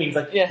this movie." He's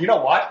like, "You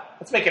know what?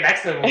 Let's make an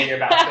X-Men movie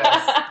about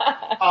this."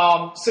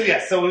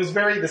 So it was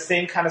very the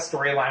same kind of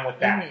storyline with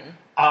that.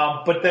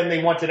 Mm-hmm. But then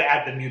they wanted to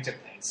add the mutant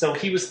thing. So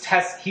he was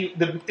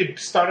it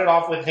started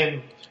off with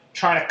him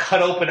trying to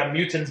cut open a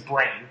mutant's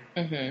brain.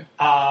 Mm-hmm.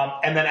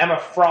 And then Emma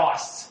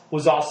Frost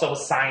was also a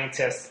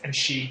scientist, and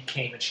she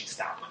came and she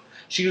stopped him.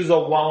 She was a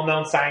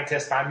well-known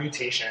scientist on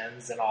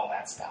mutations and all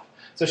that stuff.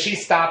 So she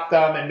stopped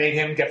them and made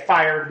him get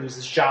fired, lose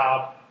his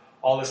job,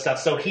 all this stuff.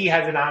 So he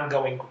has an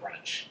ongoing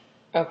grudge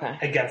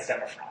against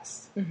Emma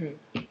Frost. Mm-hmm.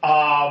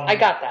 I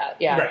got that,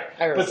 yeah.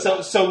 Right.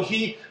 But so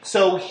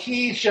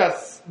he's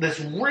just this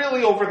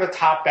really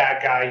over-the-top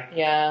bad guy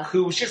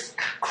who was just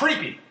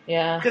creepy.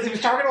 Yeah. Because he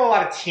was talking to a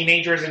lot of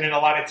teenagers and in a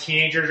lot of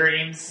teenager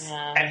dreams.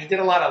 Yeah. And he did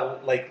a lot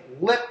of, like,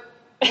 lip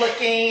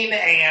licking,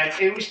 and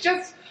it was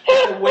just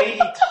the way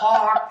he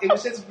talked. It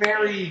was just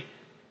very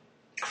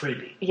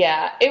creepy.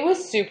 Yeah, it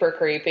was super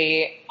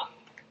creepy.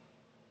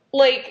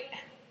 Like,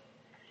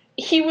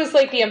 he was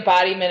like the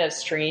embodiment of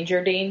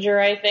stranger danger,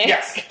 I think.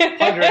 Yes,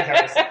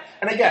 110%.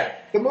 And again,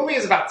 the movie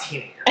is about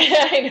teenagers.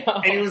 I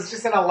know. And it was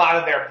just in a lot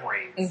of their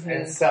brains. Mm-hmm.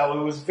 And so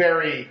it was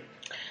very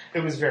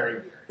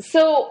weird.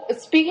 So,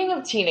 speaking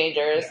of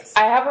teenagers,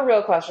 I have a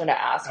real question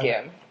to ask you.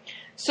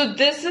 So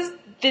this is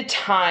the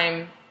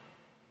time,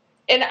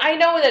 and I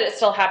know that it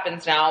still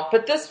happens now,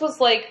 but this was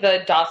like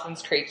the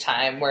Dawson's Creek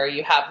time where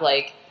you have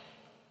like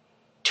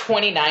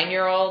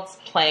 29-year-olds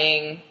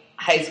playing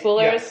high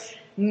schoolers. Yes.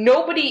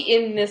 Nobody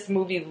in this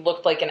movie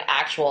looked like an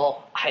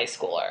actual high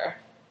schooler.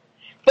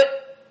 But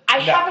I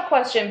have a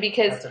question,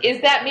 because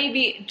is that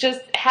maybe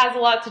just has a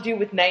lot to do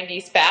with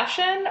 90s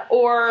fashion,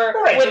 or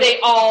were they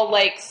all,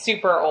 like,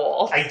 super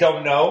old? I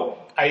don't know.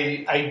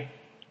 I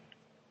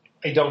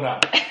don't know.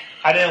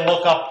 I didn't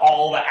look up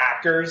all the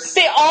actors.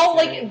 They all,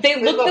 like,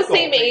 they look the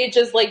same age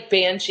as, like,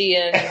 Banshee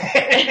and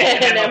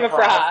Emma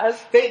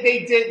Frost.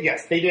 They did,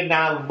 yes. They did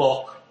not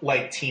look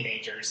like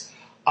teenagers.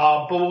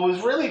 But what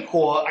was really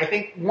cool, I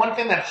think one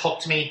thing that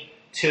hooked me,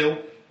 too,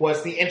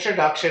 was the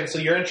introduction. So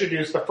you're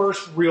introduced, the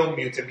first real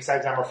mutant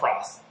besides Emma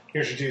Frost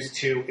you're introduced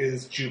to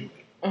is Jubilee.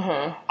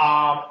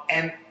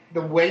 And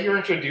the way you're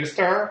introduced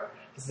to her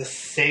is the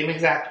same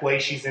exact way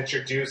she's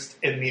introduced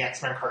in the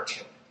X-Men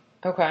cartoon.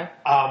 Okay.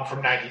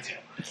 From 92.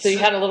 So you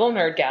had a little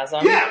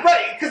nerdgasm. Yeah,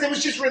 right, because it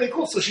was just really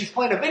cool. So she's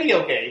playing a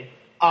video game.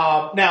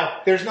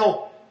 Now, there's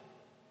no...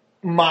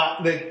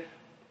 what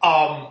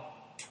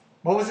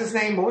was his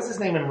name? What was his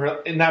name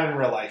not in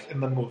real life,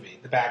 in the movie,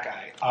 the bad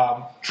guy?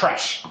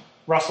 Tresh.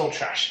 Russell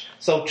Tresh.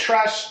 So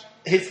Tresh,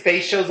 his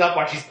face shows up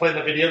while she's playing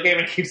the video game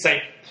and keeps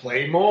saying,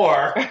 play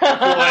more,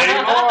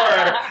 play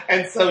more.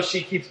 And so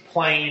she keeps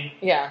playing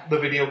the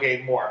video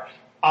game more.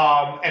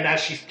 And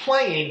as she's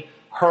playing,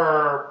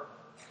 her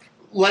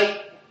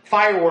light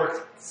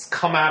fireworks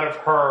come out of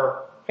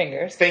her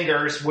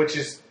fingers, which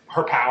is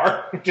her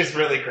power, which is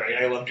really great.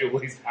 I love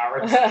Jubilee's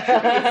power.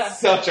 It's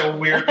such a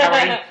weird power.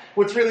 And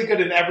what's really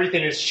good in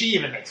everything is she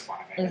even makes fun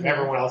of it, and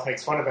everyone else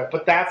makes fun of it.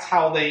 But that's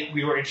how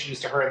we were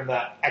introduced to her in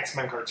the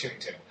X-Men cartoon,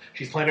 too.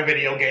 She's playing a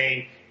video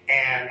game,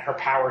 and her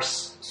power...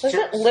 Was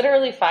it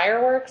literally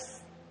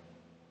fireworks?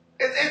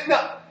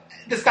 No,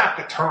 that's not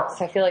the term.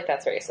 So I feel like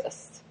that's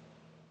racist.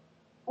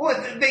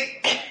 Well,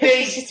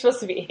 she's supposed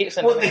to be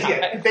Asian. Well,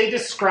 they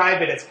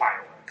describe it as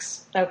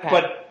fireworks. Okay.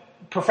 But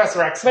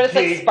Professor X... But it's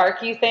like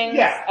sparky things?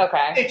 Yeah.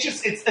 Okay.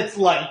 It's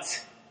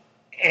light,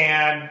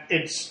 and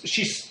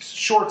she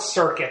short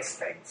circuits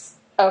things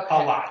a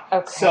lot.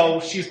 Okay. So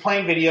she's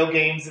playing video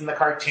games in the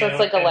cartoon. So it's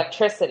like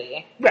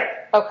electricity. Right.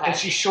 Okay. And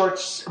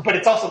but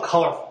it's also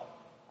colorful.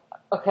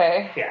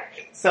 Okay. Yeah.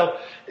 So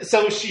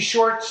she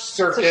short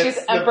circuits. So she's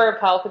Emperor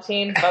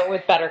Palpatine, but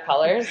with better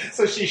colors.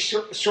 So she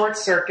short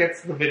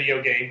circuits the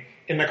video game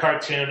in the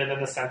cartoon, and then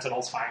the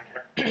Sentinels find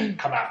her,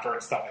 come after her,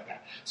 and stuff like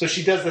that. So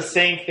she does the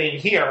same thing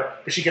here,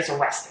 but she gets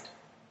arrested.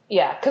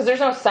 Yeah, because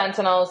there's no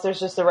Sentinels. There's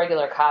just the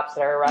regular cops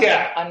that are arresting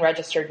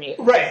unregistered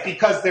mutants. Right,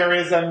 because there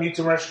is a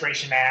Mutant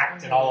Registration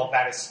Act, and all of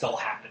that is still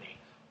happening.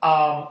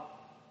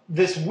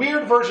 This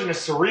weird version of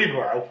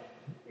Cerebro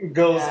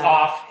goes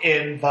off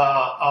in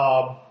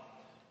the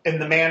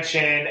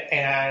mansion,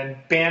 and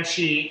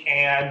Banshee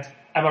and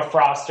Emma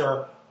Frost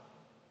are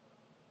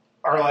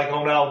like,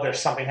 oh no, there's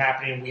something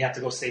happening, we have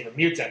to go save a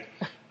mutant.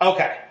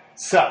 Okay,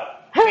 so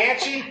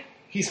Banshee,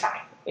 he's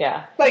fine.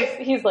 Yeah, like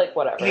he's like,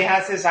 whatever. He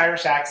has his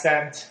Scottish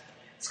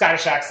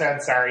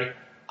accent, sorry.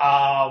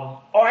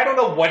 I don't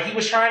know what he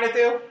was trying to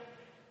do.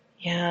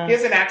 Yeah. He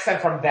has an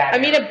accent from that. I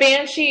mean, a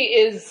Banshee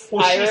is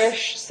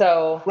Irish,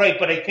 so... Right,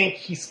 but I think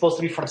he's supposed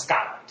to be from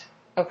Scotland.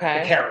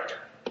 Okay. The character.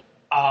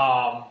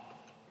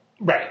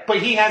 Right, but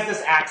he has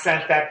this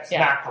accent that's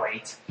not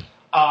great.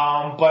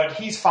 But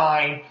he's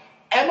fine.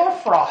 Emma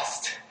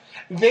Frost,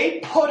 they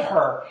put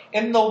her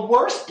in the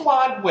worst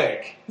blonde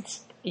wig...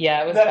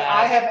 Yeah, it was that bad.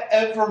 I have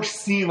ever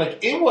seen.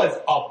 Like, it was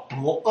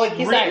like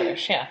he's really,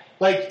 Irish, yeah.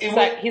 Like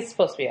he's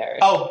supposed to be Irish.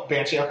 Oh,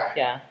 Banshee, okay.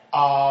 Yeah.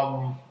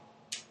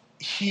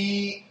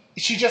 She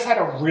just had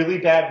a really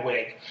bad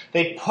wig.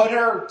 They put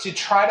her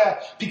to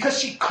because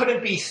she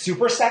couldn't be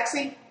super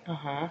sexy.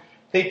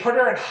 They put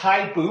her in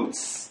high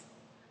boots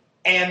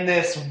and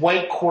this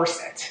white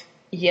corset.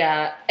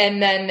 Yeah,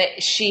 and then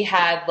she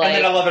had like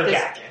and then a leather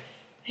jacket.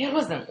 It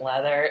wasn't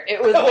leather.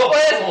 It was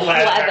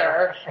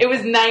leather. It was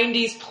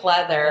 90s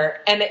pleather.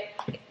 And,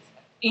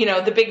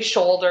 the big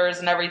shoulders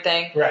and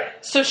everything. Right.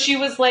 So she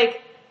was,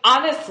 like,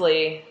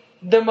 honestly,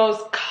 the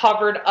most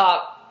covered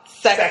up,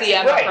 sexy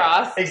Emma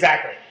Frost.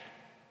 Exactly.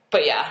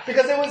 But, yeah.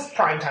 Because it was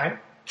prime time.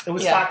 It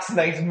was Fox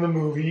nights in the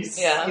movies.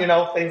 Yeah.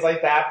 Things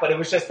like that. But it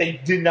was just, they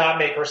did not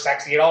make her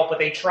sexy at all. But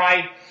they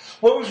tried.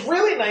 What was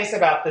really nice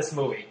about this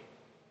movie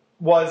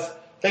was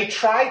they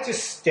tried to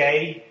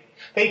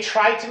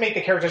make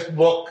the characters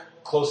look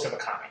close to the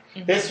comic.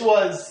 Mm-hmm. This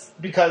was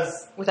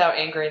because without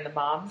angering the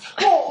moms.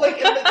 Well, like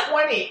in the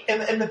 20s,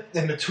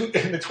 in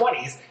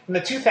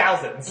the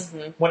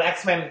 2000s, when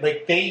X-Men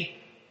they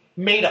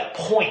made a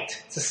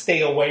point to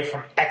stay away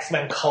from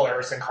X-Men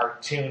colors and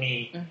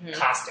cartoony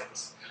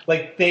costumes.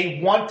 Like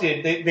they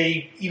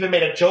even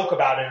made a joke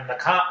about it in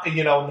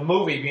the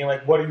movie, being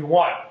like, "What do you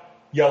want?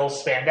 Yellow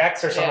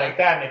spandex or something like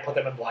that?" And they put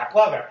them in black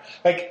leather.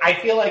 Like I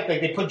feel like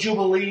they put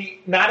Jubilee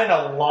not in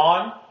a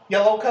lawn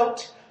yellow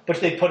coat, but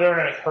they put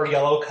her in her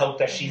yellow coat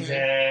that she's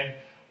in.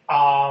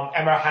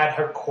 Emma had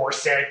her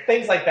corset,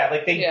 things like that.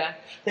 Like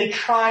they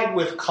tried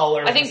with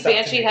colors. I think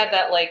Banshee had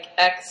that like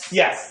X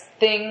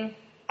thing.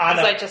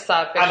 I just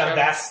saw a picture on a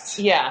vest.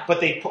 Yeah, but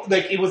they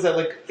it was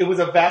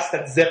a vest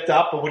that zipped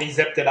up, but when he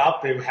zipped it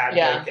up, it had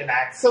an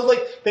X. So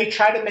they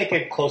tried to make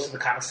it close to the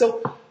comics.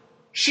 So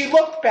she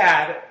looked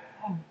bad,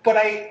 but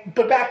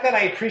back then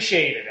I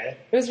appreciated it.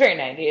 It was very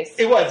 90s.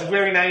 It was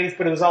very 90s,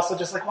 but it was also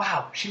just like,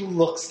 wow, she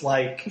looks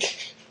like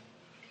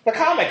the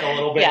comic a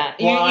little bit.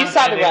 Yeah, you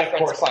saw the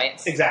reference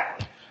points.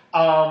 Exactly.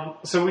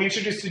 So we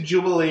introduced to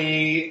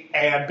Jubilee,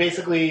 and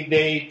basically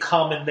they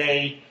come and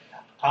they,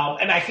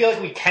 and I feel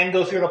like we can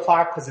go through the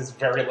plot because there's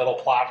very little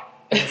plot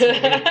in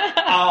this movie.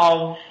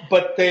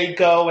 But they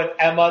go and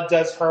Emma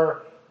does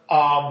her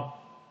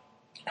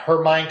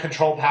mind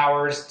control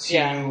powers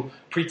to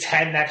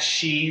pretend that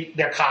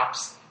they're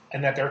cops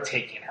and that they're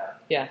taking her.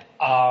 Yeah.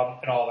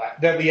 And all that.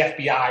 They're the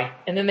FBI.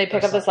 And then they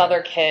pick up this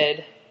other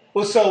kid.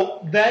 Well, so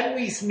then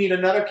we meet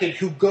another kid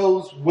who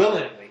goes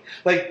willingly.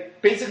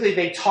 Like, basically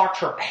they talked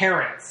her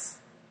parents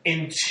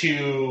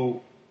into...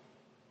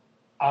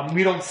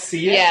 we don't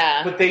see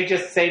it, but they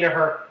just say to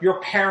her, your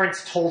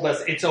parents told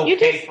us it's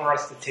okay for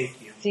us to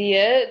take you. See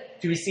it?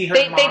 Do we see her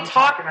mom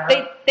talking to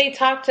her? They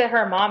talk to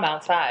her mom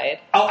outside.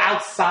 Oh,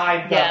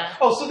 outside.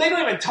 Oh, so they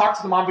don't even talk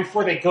to the mom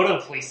before they go to the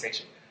police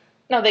station.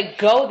 No, they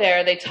go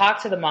there, they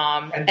talk to the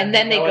mom, and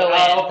then they go in.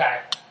 Oh,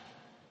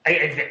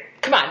 okay.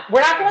 Come on,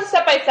 we're not going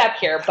step by step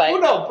here, but...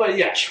 Well, no, but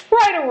yeah.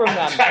 Try to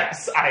remember.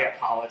 I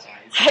apologize.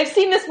 I've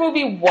seen this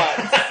movie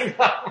once,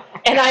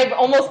 and I've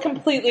almost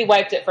completely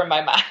wiped it from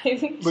my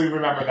mind. We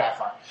remember that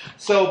far.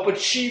 So, but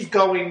she's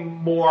going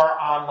more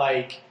on,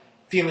 like,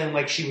 feeling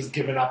like she was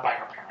given up by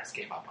her parents,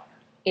 gave up on her.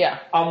 Yeah.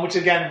 Which,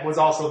 again, was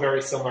also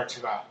very similar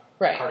to that.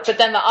 Right. Cartoon. But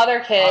then the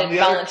other kid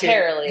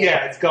voluntarily...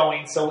 It's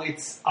going. So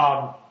it's...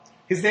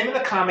 his name in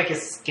the comic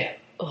is Skin.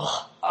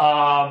 Ugh.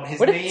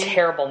 What a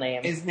terrible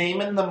name. His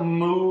name in the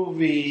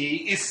movie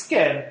is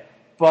Skin,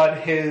 but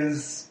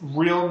his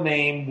real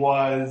name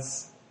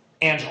was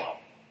Angelo.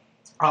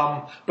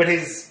 But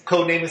his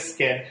code name is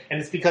Skin, and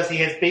it's because he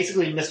has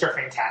basically Mr.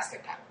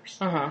 Fantastic powers.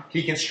 Uh-huh.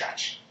 He can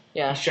stretch.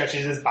 Yeah. He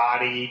stretches his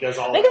body, he does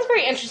all I think it's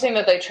very interesting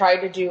that they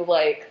tried to do,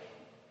 like...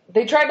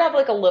 They tried to have,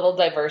 like, a little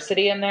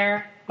diversity in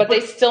there, but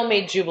they still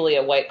made Jubilee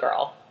a white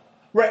girl.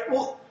 Right.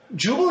 Well,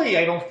 Jubilee,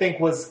 I don't think,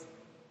 was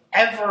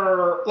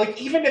ever... Like,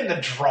 even in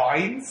the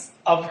drawings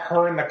of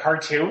her in the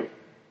cartoon...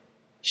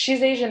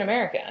 She's Asian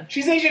American.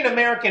 She's Asian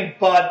American,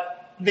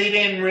 but they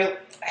didn't really...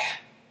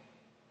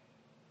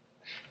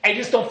 I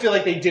just don't feel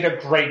like they did a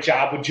great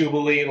job with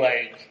Jubilee,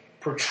 like,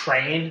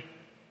 portraying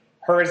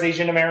her as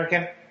Asian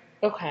American.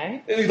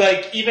 Okay.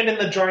 Like, even in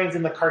the drawings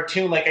in the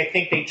cartoon, like, I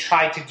think they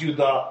tried to do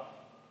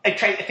I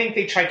think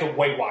they tried to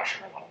whitewash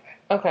her a little bit.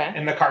 Okay.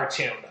 In the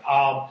cartoon.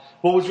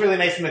 What was really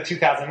nice in the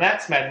 2000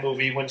 X-Men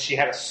movie, when she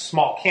had a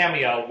small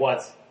cameo,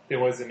 was there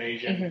was an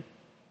Asian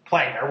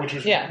playing her, which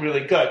was really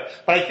good.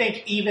 But I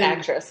think even...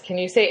 Actress. Can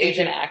you say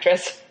Asian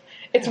actress?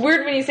 It's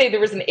weird when you say there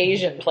was an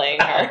Asian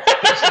playing her.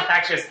 Asian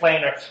actress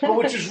playing her. But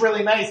which is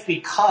really nice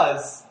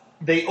because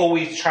they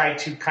always try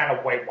to kind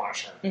of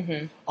whitewash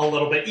her a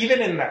little bit. Even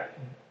in the...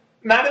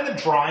 Not in the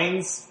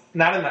drawings,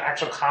 not in the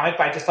actual comic,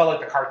 but I just felt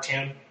like the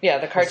cartoon. Yeah,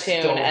 the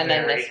cartoon, and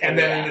then this movie. And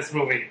then in this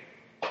movie,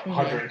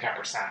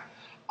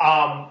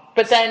 110%.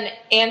 But then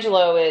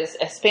Angelo is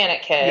a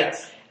Hispanic kid.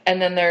 Yes.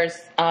 And then there's...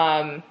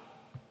 there's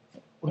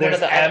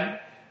M,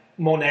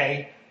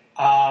 Monet,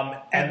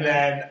 and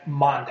then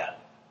Mondo.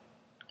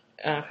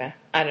 Okay.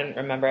 I didn't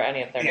remember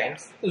any of their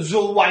names.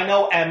 So I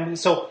know M.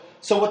 So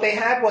what they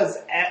had was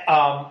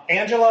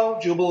Angelo,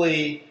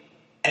 Jubilee,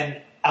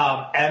 and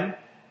M.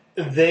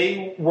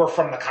 They were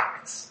from the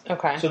comics.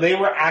 Okay. So they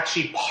were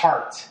actually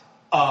part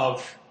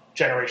of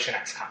Generation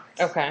X comics.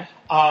 Okay.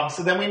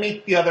 So then we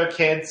meet the other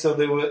kids.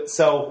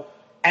 So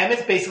M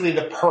is basically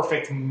the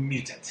perfect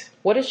mutant.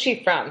 What is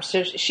she from?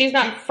 So she's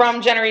not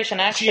from Generation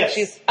X?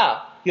 She's...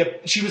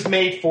 Yep. She was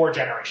made for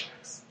Generation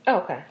X. Oh,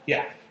 okay.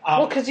 Yeah.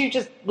 Well, because you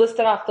just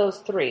listed off those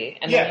three,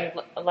 and then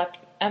you left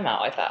M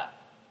out, I thought.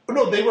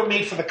 No, they were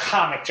made for the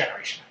comic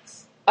Generation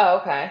X. Oh,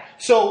 okay.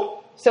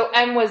 So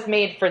M was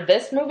made for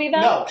this movie,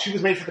 then? No, she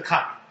was made for the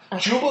comic.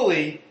 Okay.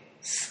 Jubilee,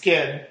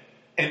 Skin,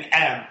 and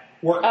M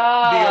were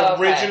the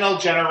original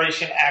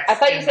Generation X. I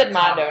thought you said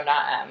Mondo,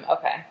 not M.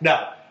 Okay.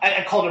 No,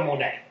 I called her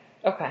Monet.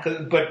 Okay.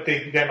 But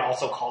they then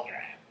also called her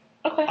M.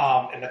 Okay.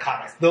 In the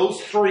comics.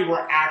 Those three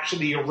were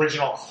actually the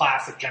original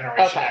classic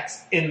Generation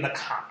X in the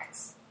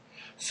comics.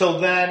 So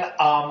then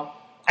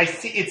I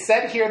see it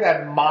said here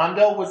that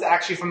Mondo was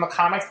actually from the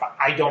comics, but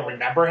I don't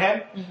remember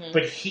him.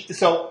 But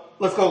so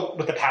let's go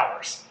with the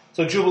powers.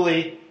 So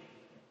Jubilee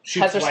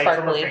shoots light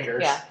from her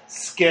fingers. Yeah.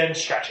 Skin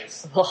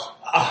stretches.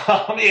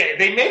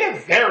 They made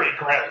it very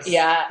gross.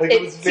 Yeah, like,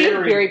 it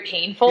seemed very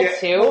painful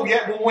too. Well,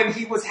 yeah. Well, when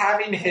he was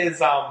having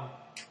his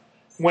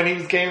when he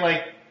was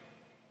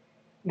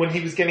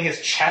getting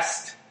his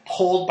chest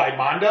pulled by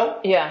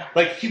Mondo. Yeah.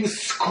 Like, he was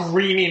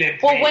screaming in pain.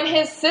 Well, when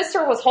his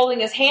sister was holding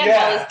his hand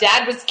while his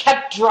dad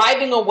kept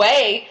driving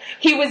away,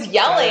 he was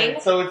yelling.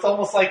 So it's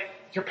almost like,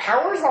 your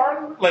powers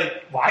aren't,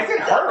 like, why is it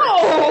her?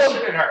 It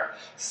shouldn't hurt.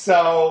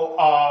 So,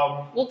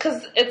 well,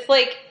 because it's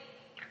like,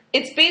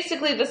 it's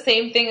basically the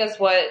same thing as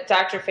what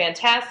Dr.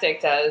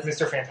 Fantastic does.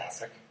 Mr.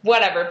 Fantastic.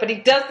 Whatever, but he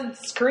doesn't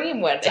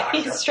scream when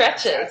he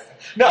stretches. Fantastic.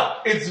 No,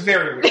 it's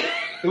very weird.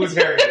 It was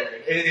very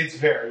weird. It's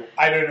very...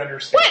 I don't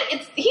understand.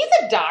 What? He's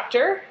a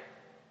doctor.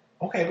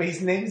 Okay, but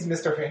his name is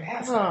Mr.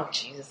 Fantastic. Oh,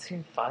 Jesus,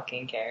 who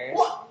fucking cares?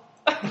 What?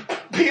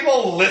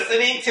 People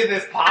listening to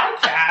this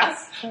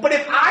podcast. But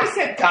if I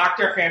said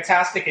Dr.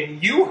 Fantastic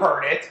and you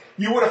heard it,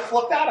 you would have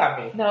flipped out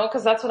on me. No,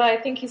 because that's what I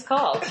think he's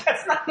called.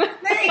 That's not his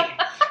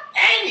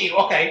name.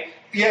 Okay.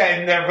 Yeah,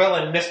 and their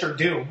villain, Mr.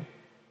 Doom.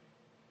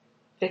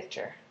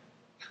 Victor.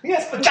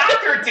 Yes, but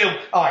Dr. Doom.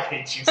 Oh, I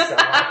hate you so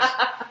much.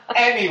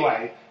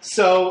 Anyway,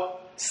 so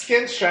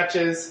skin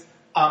stretches.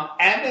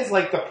 M is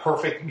like the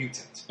perfect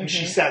mutant, and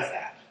she says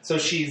that. So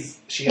she has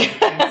she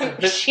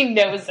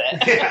knows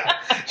it. Yeah.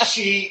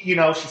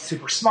 She's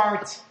super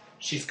smart.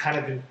 She's kind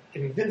of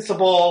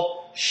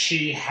invincible.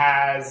 She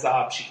has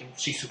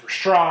she's super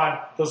strong.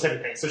 Those type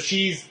of things. So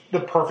she's the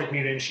perfect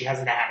mutant. She has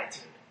an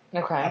attitude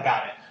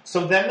about it.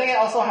 So then they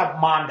also have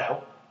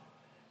Mondo.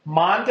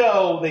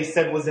 Mondo, they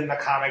said, was in the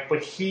comic,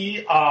 but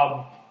he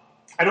I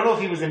don't know if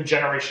he was in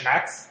Generation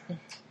X,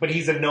 but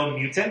he's a known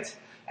mutant.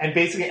 And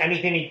basically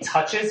anything he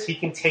touches, he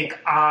can take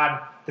on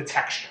the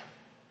texture.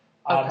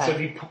 So if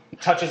he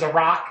touches a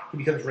rock, it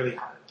becomes really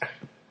hard.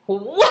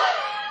 What?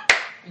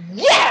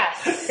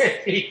 Yes!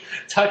 If he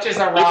touches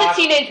a rock...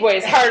 He's a teenage boy.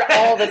 It's hard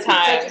all the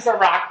time. He touches a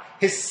rock,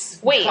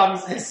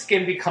 his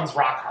skin becomes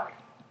rock hard.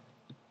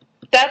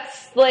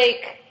 That's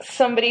like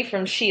somebody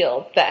from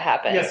S.H.I.E.L.D. that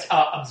happened. Yes,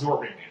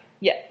 Absorbing Man.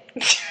 Yeah.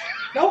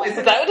 No, is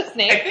that what his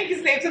name? I think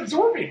his name's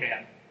Absorbing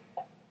Man.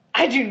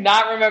 I do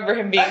not remember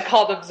him being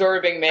called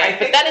Absorbing Man,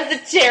 but that is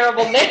a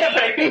terrible name. Yeah,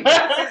 but I think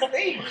that's his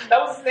name.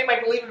 That was his name, I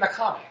believe, in the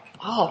comic.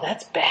 Oh,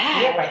 that's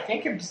bad. Yeah, but I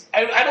think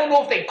I don't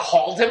know if they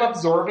called him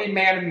Absorbing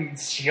Man in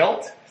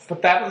S.H.I.E.L.D.,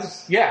 but that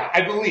was,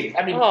 I believe.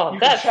 I mean, you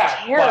that's can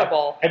check,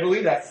 terrible. I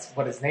believe that's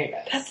what his name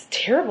is. That's a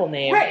terrible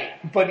name. Right,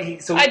 but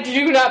I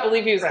do not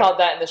believe he was called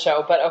that in the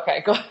show, but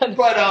okay, go ahead.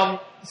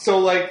 But, so,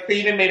 like, they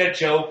even made a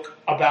joke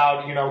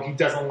about, he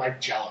doesn't like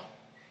Jell-O.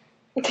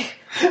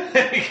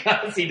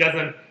 Because he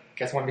doesn't,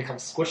 when it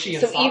becomes squishy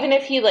and soft. So even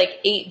if he,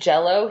 ate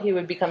Jell-O, he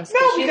would become squishy?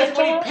 No, because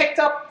when he picked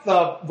up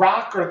the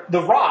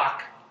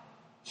rock,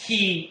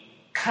 he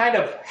kind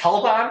of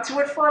held on to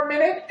it for a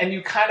minute, and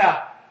you kind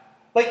of,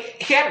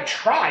 he had to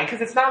try,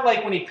 because it's not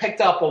like when he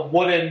picked up a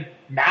wooden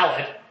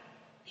mallet,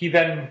 he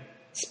then...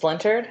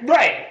 Splintered?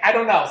 Right, I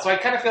don't know. So I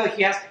kind of feel like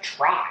he has to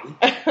try.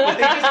 But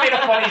they just made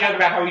a funny joke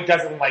about how he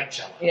doesn't like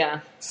Jell-O.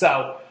 Yeah.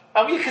 So,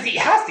 because he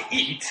has to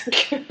eat.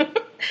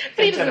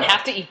 But he doesn't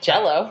have to eat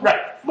Jell-O.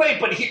 Right,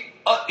 but he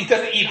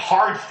doesn't eat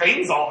hard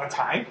things all the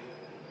time.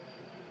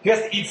 He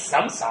has to eat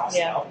some sauce,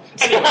 though.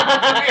 Anyway.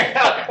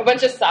 A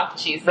bunch of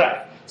soft cheese.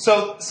 Right.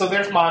 So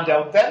there's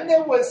Mondo. Then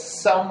there was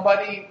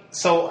somebody,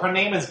 so her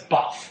name is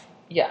Buff.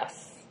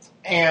 Yes.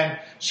 And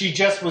she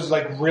just was,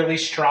 really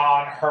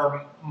strong.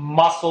 Her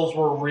muscles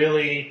were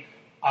really,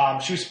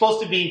 she was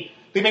supposed to be,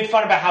 they made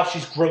fun about how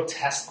she's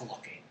grotesque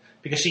looking.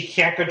 Because she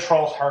can't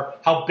control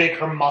how big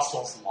her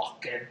muscles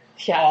look and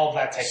all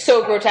that type of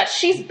stuff. So grotesque.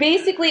 She's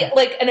basically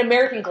like an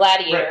American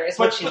gladiator is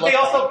what she looks like.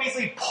 But they also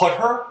basically put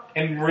her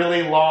in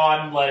really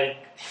long,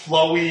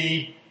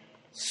 flowy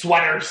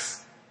sweaters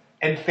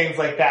and things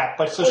like that.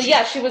 But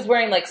she was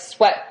wearing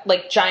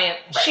giant.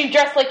 Right. She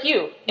dressed like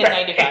you in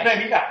 '95. In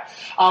 '95.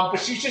 But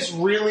she's just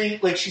really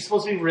she's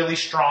supposed to be really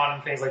strong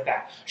and things like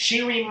that.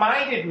 She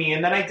reminded me,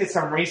 and then I did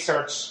some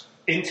research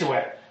into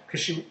it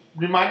because she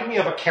reminded me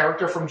of a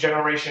character from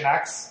Generation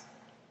X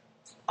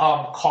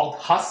called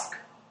Husk.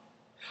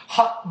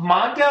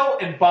 Mondo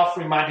and Buff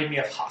reminded me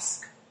of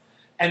Husk,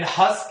 and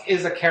Husk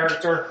is a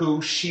character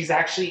who she's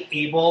actually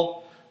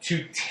able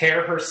to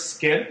tear her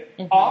skin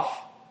off.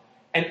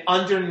 And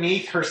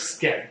underneath her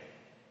skin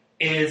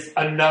is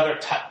another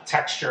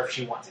texture if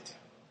she wanted to.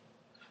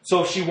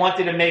 So if she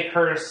wanted to make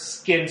her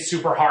skin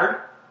super hard,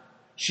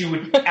 she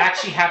would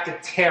actually have to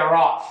tear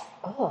off.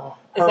 Oh,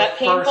 is that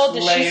painful?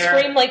 Does she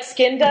scream like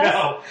skin does?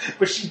 No,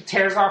 but she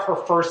tears off her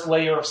first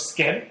layer of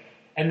skin,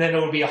 and then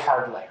it would be a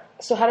hard layer.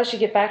 So how does she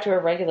get back to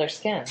her regular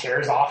skin?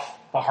 Tears off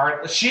the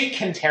hard... She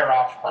can tear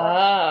off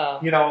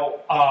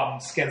her,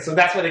 skin. So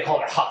that's why they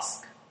call her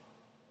Husk.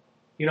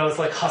 It's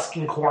like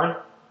husking corn.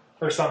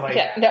 Or something like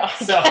that. No.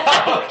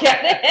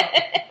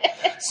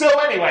 So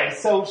anyway,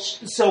 so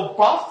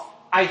Buff,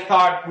 I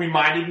thought,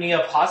 reminded me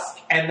of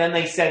Husk, and then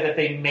they said that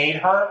they made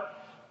her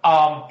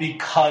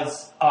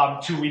because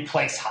to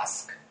replace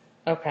Husk.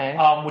 Okay.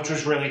 Which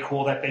was really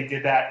cool that they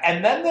did that.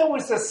 And then there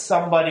was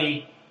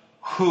somebody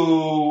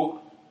who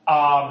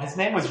his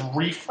name was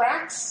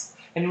Refrax,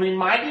 and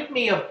reminded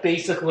me of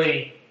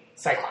basically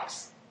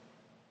Cyclops.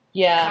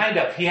 Yeah. Kind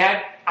of. He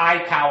had eye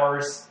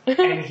powers,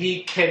 and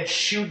he can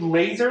shoot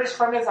lasers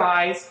from his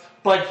eyes,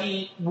 but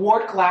he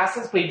wore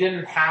glasses, but he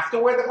didn't have to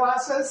wear the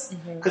glasses,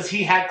 because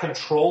he had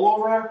control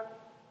over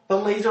the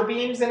laser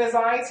beams in his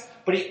eyes,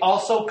 but he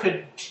also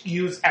could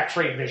use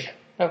X-ray vision.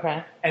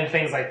 Okay. And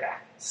things like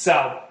that.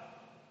 So,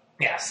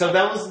 so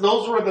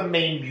those were the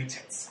main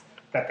mutants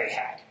that they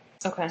had.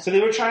 Okay. So they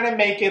were trying to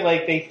make it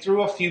they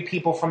threw a few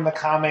people from the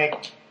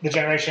comic, the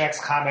Generation X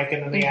comic,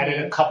 and then they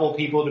added a couple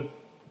people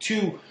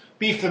to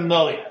be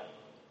familiar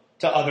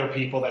to other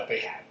people that they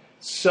had.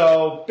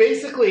 So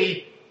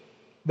basically,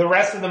 the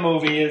rest of the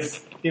movie is,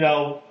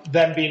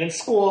 them being in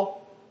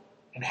school,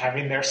 and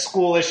having their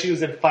school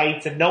issues and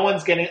fights, and no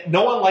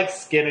one likes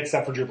Skin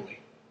except for Jubilee.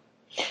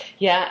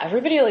 Yeah,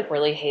 everybody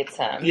really hates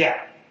him.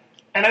 Yeah.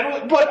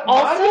 But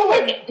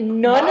also,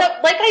 none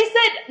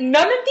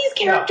of these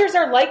characters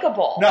are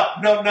likable. No,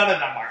 none of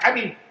them are. I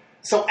mean,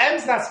 so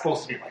M's not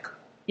supposed to be likable.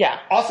 Yeah.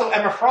 Also,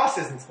 Emma Frost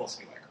isn't supposed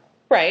to be likable.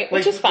 Right,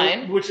 which is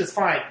fine. Which is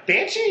fine.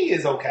 Banshee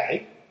is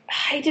okay.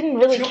 I didn't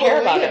really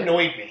care about him.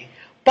 Annoyed me.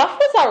 Buff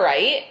was all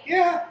right.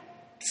 Yeah.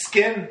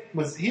 Skin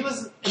was...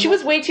 She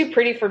was way too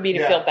pretty for me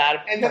to feel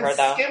bad for her,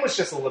 though. Skin was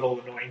just a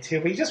little annoying, too.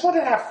 But he just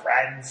wanted to have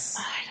friends.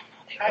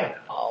 I don't know.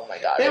 Oh, my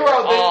God. They were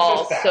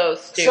all so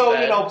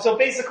stupid. So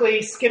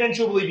basically, Skin and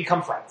Jubilee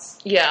become friends.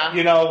 Yeah.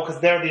 Because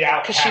they're the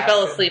outcasts. Because she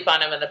fell asleep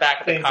on him in the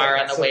back of the car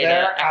on the way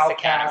to X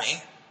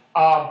Academy.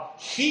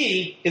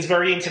 He is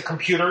very into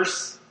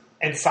computers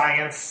and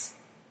science.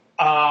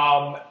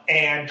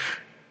 And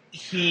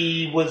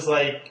he was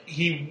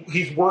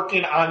he's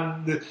working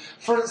on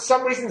for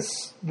some reason,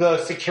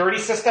 the security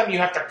system, you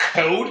have to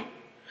code.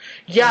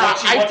 Yeah,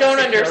 I don't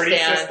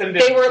understand.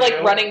 They were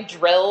running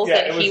drills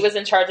and he was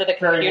in charge of the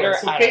computer.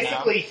 So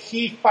basically,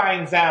 he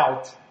finds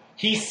out,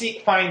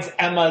 finds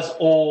Emma's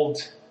old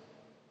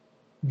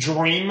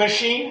dream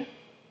machine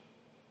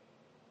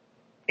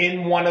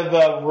in one of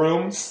the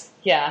rooms.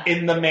 Yeah.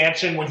 In the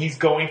mansion when he's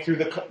going through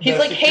the He's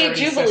like, hey,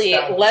 Jubilee,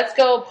 let's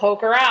go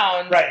poke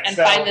around and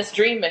find this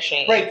dream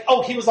machine. Right.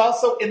 Oh, he was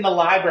also in the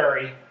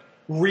library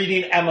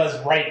reading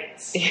Emma's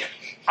writings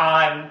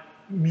on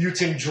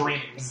mutant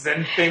dreams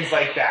and things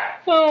like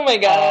that. Oh, my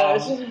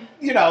gosh.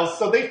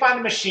 So they find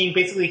the machine.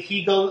 Basically,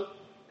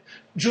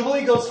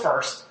 Jubilee goes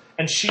first,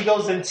 and she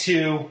goes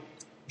into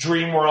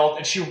Dream World,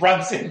 and she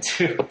runs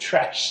into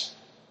Trash.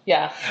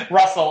 Yeah.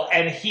 Russell,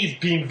 and he's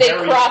being They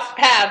cross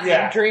paths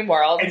in Dream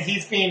World. And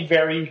he's being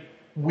very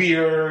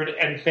weird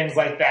and things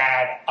like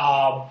that.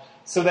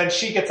 So then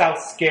she gets out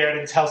scared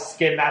and tells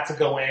Skin not to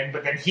go in,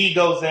 but then he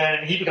goes in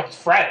and he becomes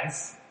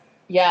friends.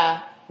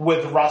 Yeah.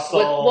 With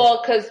Russell.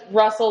 Because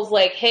Russell's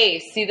like, hey,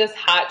 see this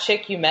hot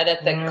chick you met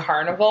at the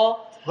carnival?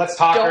 Let's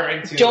talk her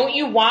into... Don't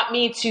you want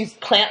me to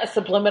plant a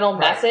subliminal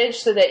message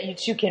so that you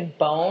two can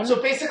bone?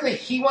 So basically,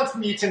 he wants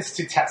mutants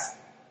to test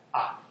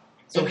on.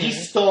 So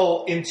he's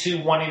still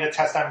into wanting to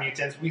test on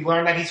mutants. We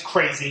learn that he's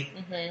crazy.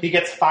 Mm-hmm. He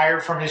gets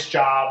fired from his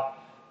job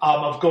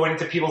of going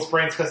into people's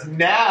brains because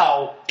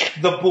now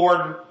the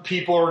board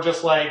people are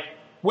just like,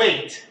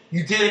 wait,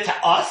 you did it to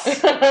us?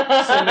 So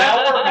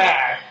now we're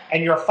mad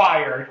and you're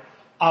fired.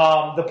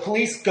 The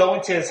police go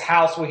into his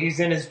house where he's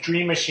in his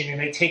dream machine and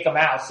they take him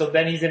out. So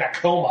then he's in a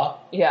coma.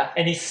 Yeah.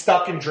 And he's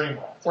stuck in Dream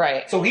World.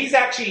 Right. So he's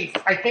actually,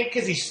 I think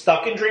because he's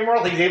stuck in Dream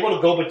World, he's able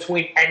to go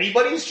between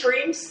anybody's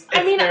dreams.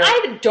 I mean,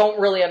 I don't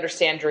really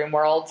understand Dream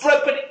World.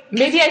 Right, but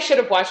maybe I should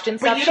have watched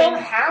Inception. But you don't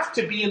have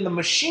to be in the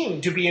machine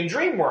to be in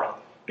Dream World.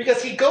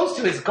 Because he goes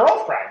to his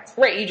girlfriend.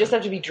 Right, you just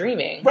have to be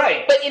dreaming.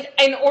 Right. But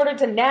in order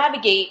to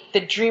navigate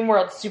the Dream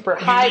World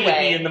superhighway... You need to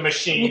be in the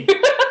machine.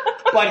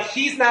 But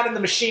he's not in the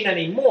machine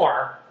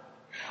anymore.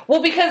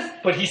 Well,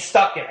 But he's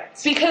stuck in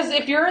it. Because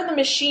if you're in the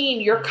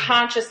machine, you're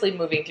consciously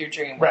moving through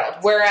Dream World.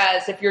 Right.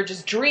 Whereas if you're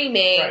just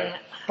dreaming... Right.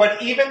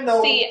 But even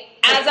though... See,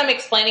 as I'm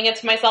explaining it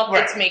to myself,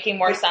 it's making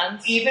more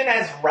sense. Even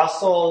as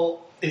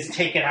Russell is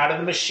taken out of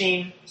the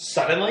machine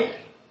suddenly,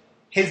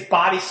 his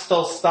body's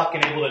still stuck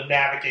and able to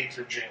navigate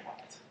through Dream World.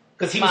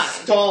 Because he was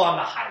still on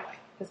the highway.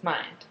 His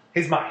mind.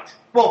 His mind.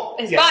 Well,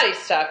 his body's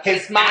stuck.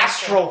 His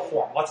astral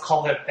form. Let's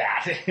call it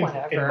that.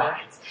 In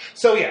minds.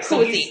 So yeah. So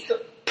is he?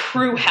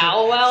 Prue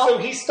Halliwell? So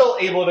he's still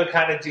able to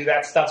kind of do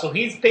that stuff. So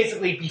he's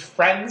basically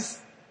befriends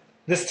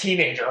this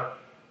teenager,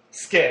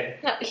 Skin.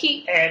 No,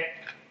 and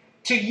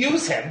to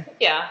use him.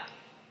 Yeah.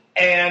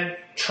 And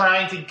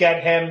trying to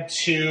get him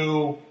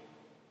to...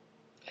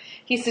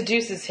 He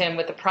seduces him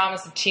with the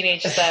promise of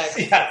teenage sex.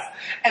 Yes.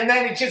 And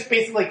then it's just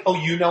basically like, oh,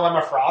 you know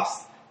Emma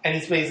Frost? And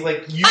he's basically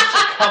like, you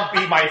should come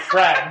be my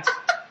friend.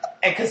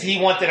 And because he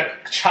wanted to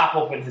chop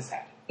open his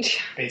head,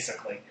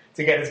 basically,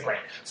 to get his brain.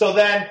 So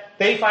then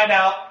they find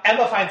out,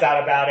 Emma finds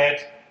out about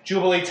it,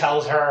 Jubilee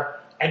tells her,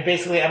 and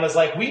basically Emma's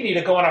like, we need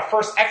to go on our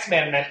first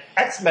X-Men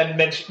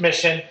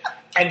mission,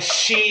 and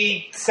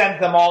she sent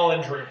them all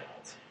in Dream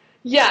World.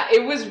 Yeah,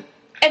 it was...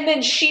 And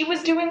then she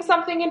was doing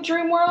something in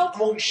Dream World?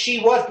 Well,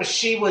 she was, but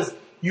she was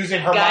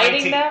using her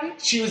mind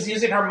She was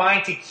using her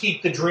mind to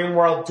keep the Dream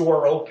World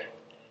door open.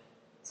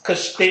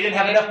 Because they didn't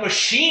have enough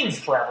machines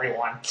for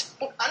everyone.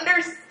 I don't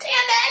understand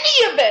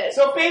any of it.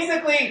 So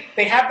basically,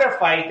 they have their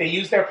fight. They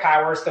use their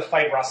powers to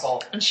fight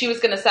Russell. And she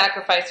was going to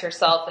sacrifice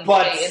herself and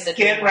stay in the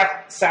Dream World.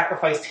 But Skin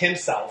sacrificed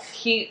himself.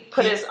 He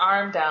put his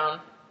arm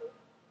down.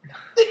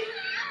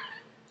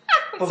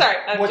 I'm sorry,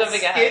 I'm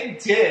jumping ahead.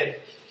 What Skin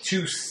did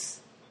to...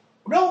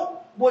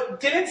 No,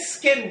 didn't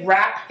Skin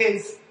wrap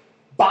his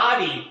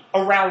body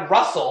around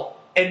Russell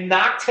and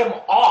knocked him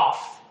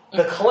off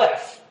the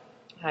cliff?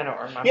 I don't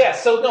remember. Yeah,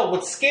 so no,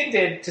 what Skin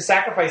did to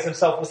sacrifice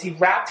himself was he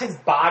wrapped his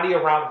body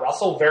around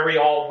Russell, very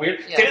all weird.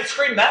 Yeah. Didn't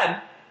scream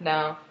then.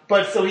 No.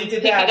 But so he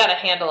did that. He got a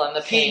handle on the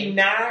pain.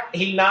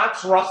 He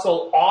knocks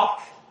Russell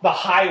off the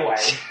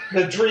highway,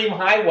 the dream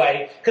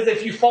highway, because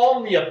if you fall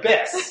in the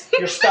abyss,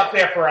 you're stuck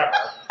there forever.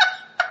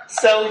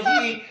 So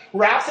he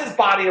wraps his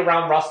body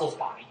around Russell's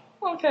body.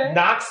 Okay.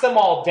 Knocks them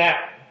all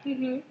down.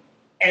 Mm-hmm.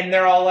 And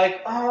they're all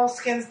like, oh,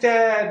 Skin's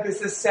dead.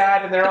 This is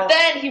sad. And they're all...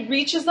 Then he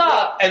reaches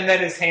up. And then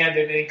his hand,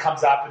 and he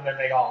comes up, and then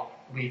they all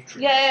leave.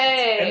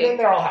 Yay. And then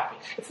they're all happy.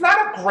 It's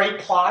not a great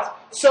plot.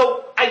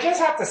 So I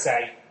just have to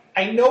say,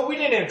 I know we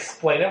didn't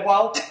explain it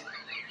well.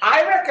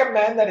 I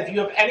recommend that if you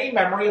have any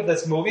memory of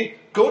this movie,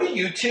 go to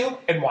YouTube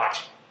and watch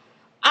it.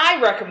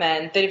 I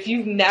recommend that if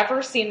you've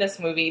never seen this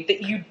movie,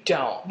 that you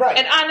don't. Right.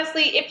 And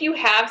honestly, if you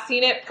have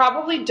seen it,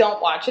 probably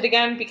don't watch it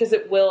again because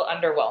it will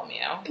underwhelm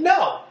you.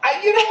 No.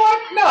 You know what?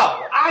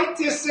 No. I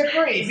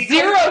disagree.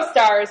 0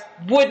 stars,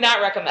 would not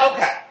recommend.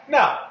 Okay.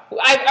 No.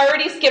 I've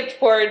already skipped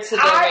forward to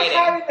the rating. I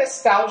had a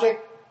nostalgic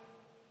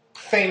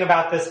thing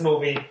about this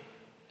movie.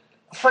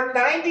 For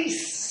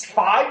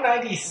 95,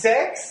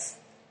 96,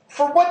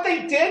 for what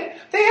they did,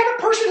 they had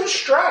a person who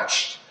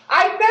stretched.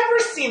 I've never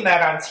seen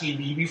that on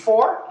TV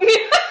before.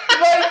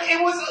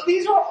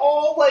 These were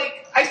all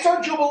I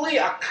saw Jubilee,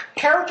 a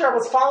character I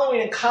was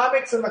following in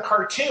comics and the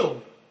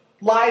cartoon,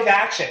 live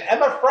action.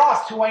 Emma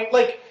Frost, who I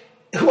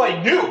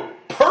knew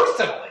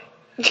personally.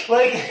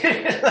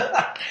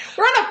 We're on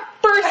a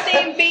first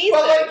name basis.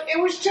 But it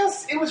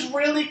was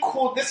really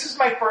cool. This is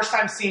my first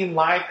time seeing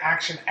live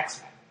action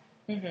X-Men.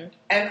 Mm-hmm.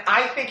 And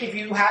I think if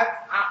you have,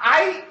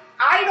 I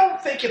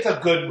don't think it's a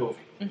good movie.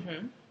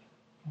 Mm-hmm.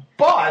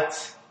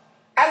 But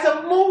as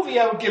a movie,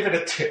 I would give it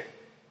a 2.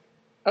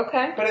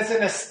 Okay. But as a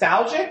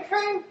nostalgic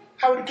thing,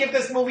 I would give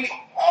this movie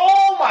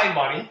all my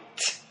money.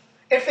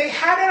 If they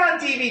had it on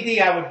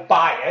DVD, I would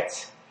buy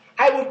it.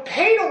 I would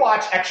pay to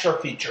watch extra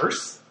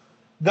features.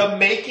 The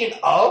making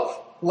of,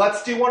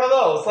 let's do one of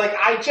those.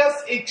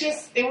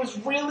 It was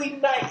really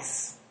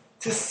nice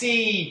to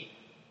see.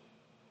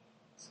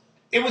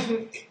 It was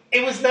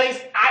nice.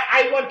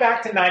 I went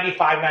back to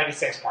 95,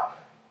 96 Parker.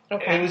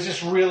 Okay. And it was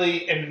just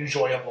really an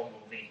enjoyable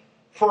movie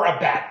for a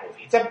bad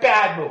movie. It's a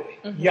bad movie,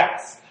 mm-hmm.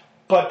 Yes.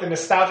 But the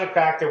nostalgic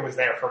factor was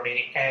there for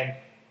me. And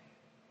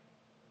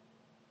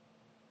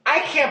I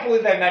can't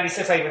believe that in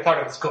 96 I even thought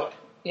it was good.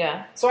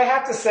 Yeah. So I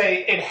have to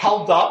say it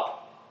held up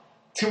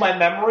to my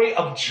memory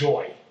of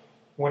joy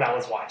when I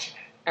was watching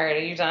it. All right, are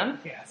you done?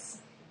 Yes.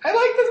 I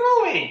like this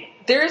movie.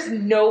 There's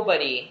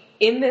nobody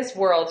in this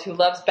world who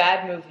loves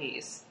bad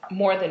movies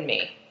more than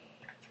me.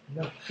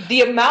 No.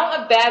 The amount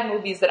of bad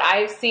movies that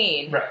I've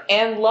seen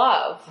and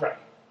love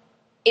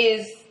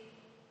is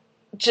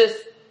just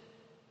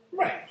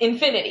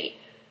infinity.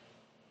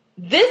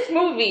 This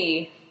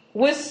movie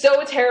was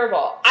so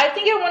terrible. I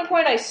think at one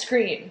point I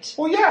screamed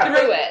through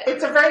it.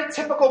 It's a very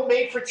typical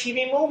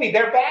made-for-TV movie.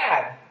 They're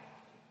bad.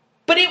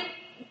 But it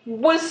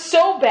was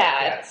so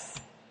bad. Yes.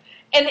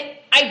 And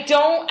I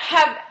don't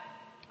have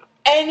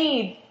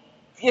any...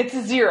 It's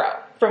a 0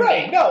 from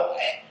me. No.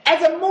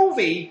 As a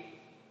movie,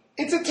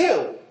 it's a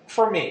 2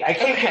 for me. I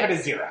can't give it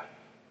a 0.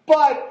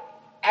 But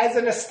as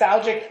a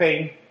nostalgic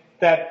thing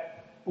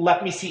that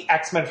let me see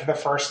X-Men for the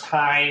first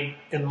time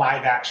in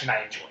live action,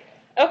 I enjoyed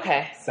it.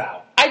 Okay.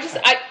 So...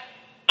 I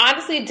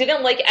honestly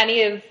didn't like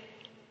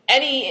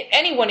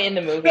anyone in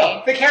the movie.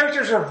 No, the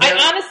characters were very...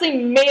 I honestly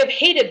may have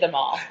hated them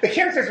all. The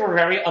characters were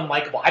very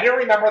unlikable. I didn't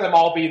remember them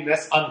all being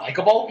this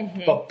unlikable,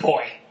 mm-hmm. But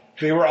boy,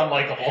 they were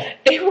unlikable.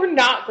 They were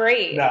not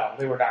great. No,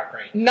 they were not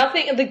great.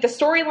 Nothing, the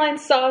storyline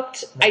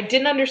sucked. No. I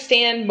didn't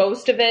understand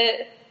most of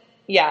it.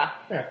 Yeah.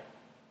 But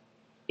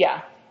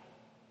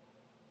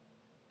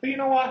you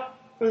know what?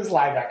 It was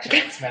live action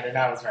X-Men, and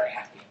I was very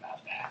happy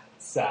about that.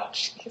 So...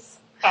 Jeez.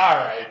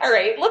 All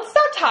right. Let's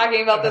stop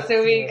talking about this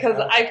movie because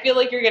I feel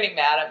like you're getting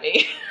mad at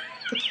me.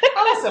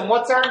 Listen,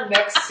 what's our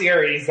next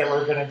series that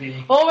we're going to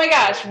be... Oh my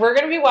gosh, we're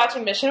going to be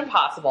watching Mission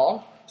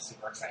Impossible.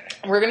 Super excited.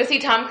 We're going to see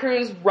Tom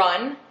Cruise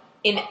run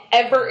in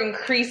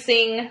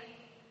ever-increasing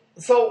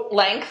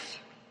length.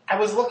 I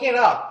was looking it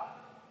up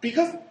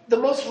because the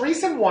most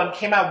recent one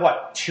came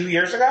out, 2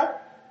 years ago?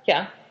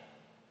 Yeah.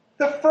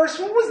 The first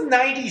one was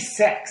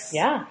 96.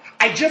 Yeah.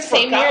 I just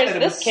Same forgot year that as it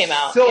this was came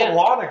out. so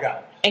long ago.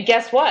 And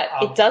guess what?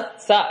 It does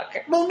suck.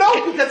 Well,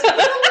 no, because...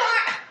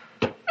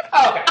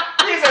 Okay,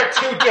 these are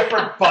 2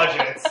 different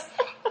budgets.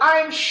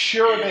 I'm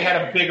sure they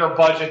had a bigger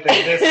budget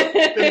than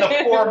the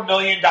 $4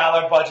 million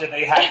budget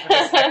they had for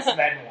this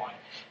X-Men one.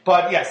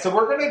 But yeah, so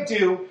we're going to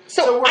do...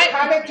 So we're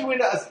kind of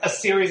doing a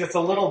series that's a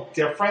little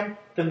different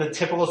than the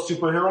typical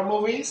superhero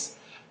movies.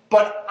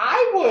 But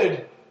I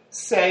would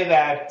say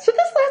that... So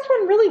this last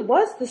one really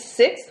was the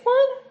 6th one?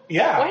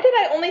 Yeah. Why did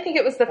I only think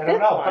it was the 5th one? I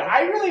don't know, but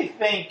I really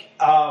think...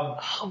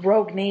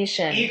 Rogue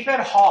Nation.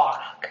 Ethan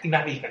Hawke.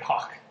 Not Ethan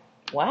Hawke.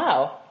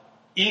 Wow.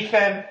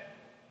 Ethan...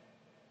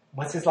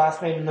 What's his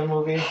last name in the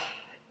movie?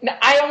 No,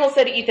 I almost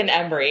said Ethan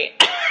Embry.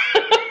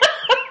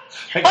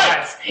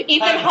 Hunt.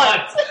 Ethan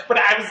Hunt. But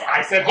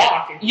I said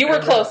Hawke. You were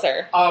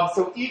closer.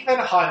 So Ethan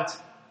Hunt...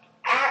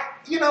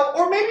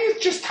 or maybe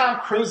it's just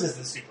Tom Cruise is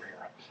the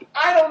superhero.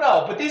 I don't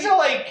know. But these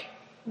are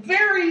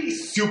very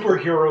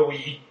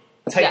superhero-y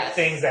type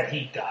things that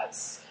he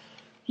does.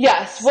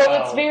 Yes,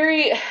 well, it's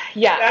very...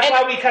 Yeah. That's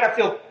why we kind of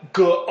feel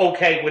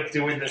okay with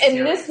doing this in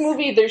series. This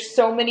movie, there's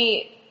so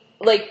many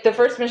like the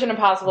first Mission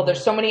Impossible,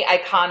 there's so many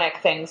iconic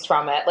things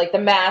from it, like the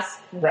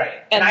mask. Right.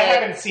 And I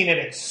haven't seen it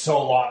in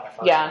so long. The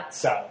first one,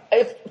 so.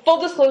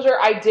 Full disclosure,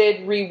 I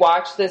did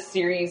rewatch this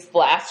series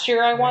last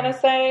year, I want to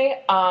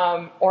say,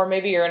 or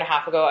maybe a year and a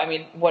half ago. I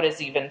mean, what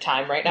is even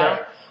time right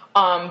now?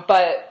 Right.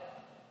 But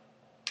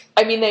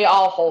I mean, they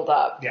all hold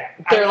up. Yeah.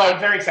 I'm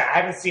very excited. I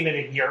haven't seen it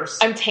in years.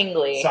 I'm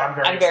tingly. So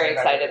I'm very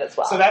excited as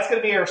well. So that's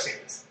going to be our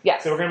series.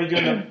 Yes. So we're going to be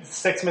doing the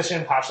 6 Mission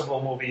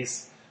Impossible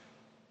movies.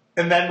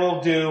 And then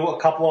we'll do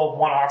a couple of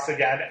one-offs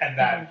again, and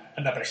then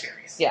another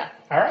series. Yeah.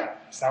 All right.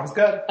 Sounds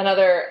good.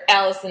 Another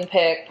Allison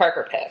pick,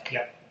 Parker pick.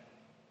 Yep.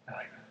 I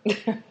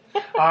like that.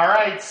 All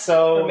right,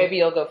 so... Or maybe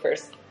you'll go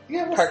first.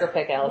 Yeah, Parker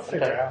pick, Allison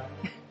pick.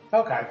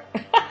 Okay.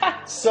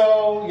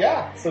 So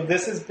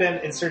this has been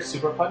Insert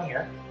Super Fun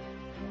here.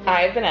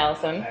 I've been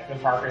Allison. I've been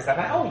Parker. Is that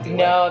not how we do it?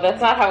 No,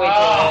 that's not how we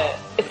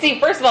do it. See,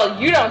 first of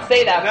all, you don't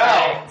say that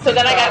part. So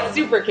then I got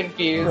super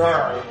confused.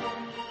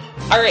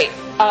 All right.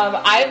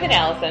 I've been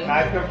Allison.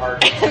 I've been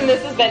Parker. And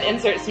this has been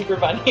Insert Super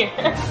Fun here.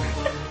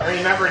 I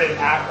remembered it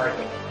after I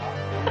think.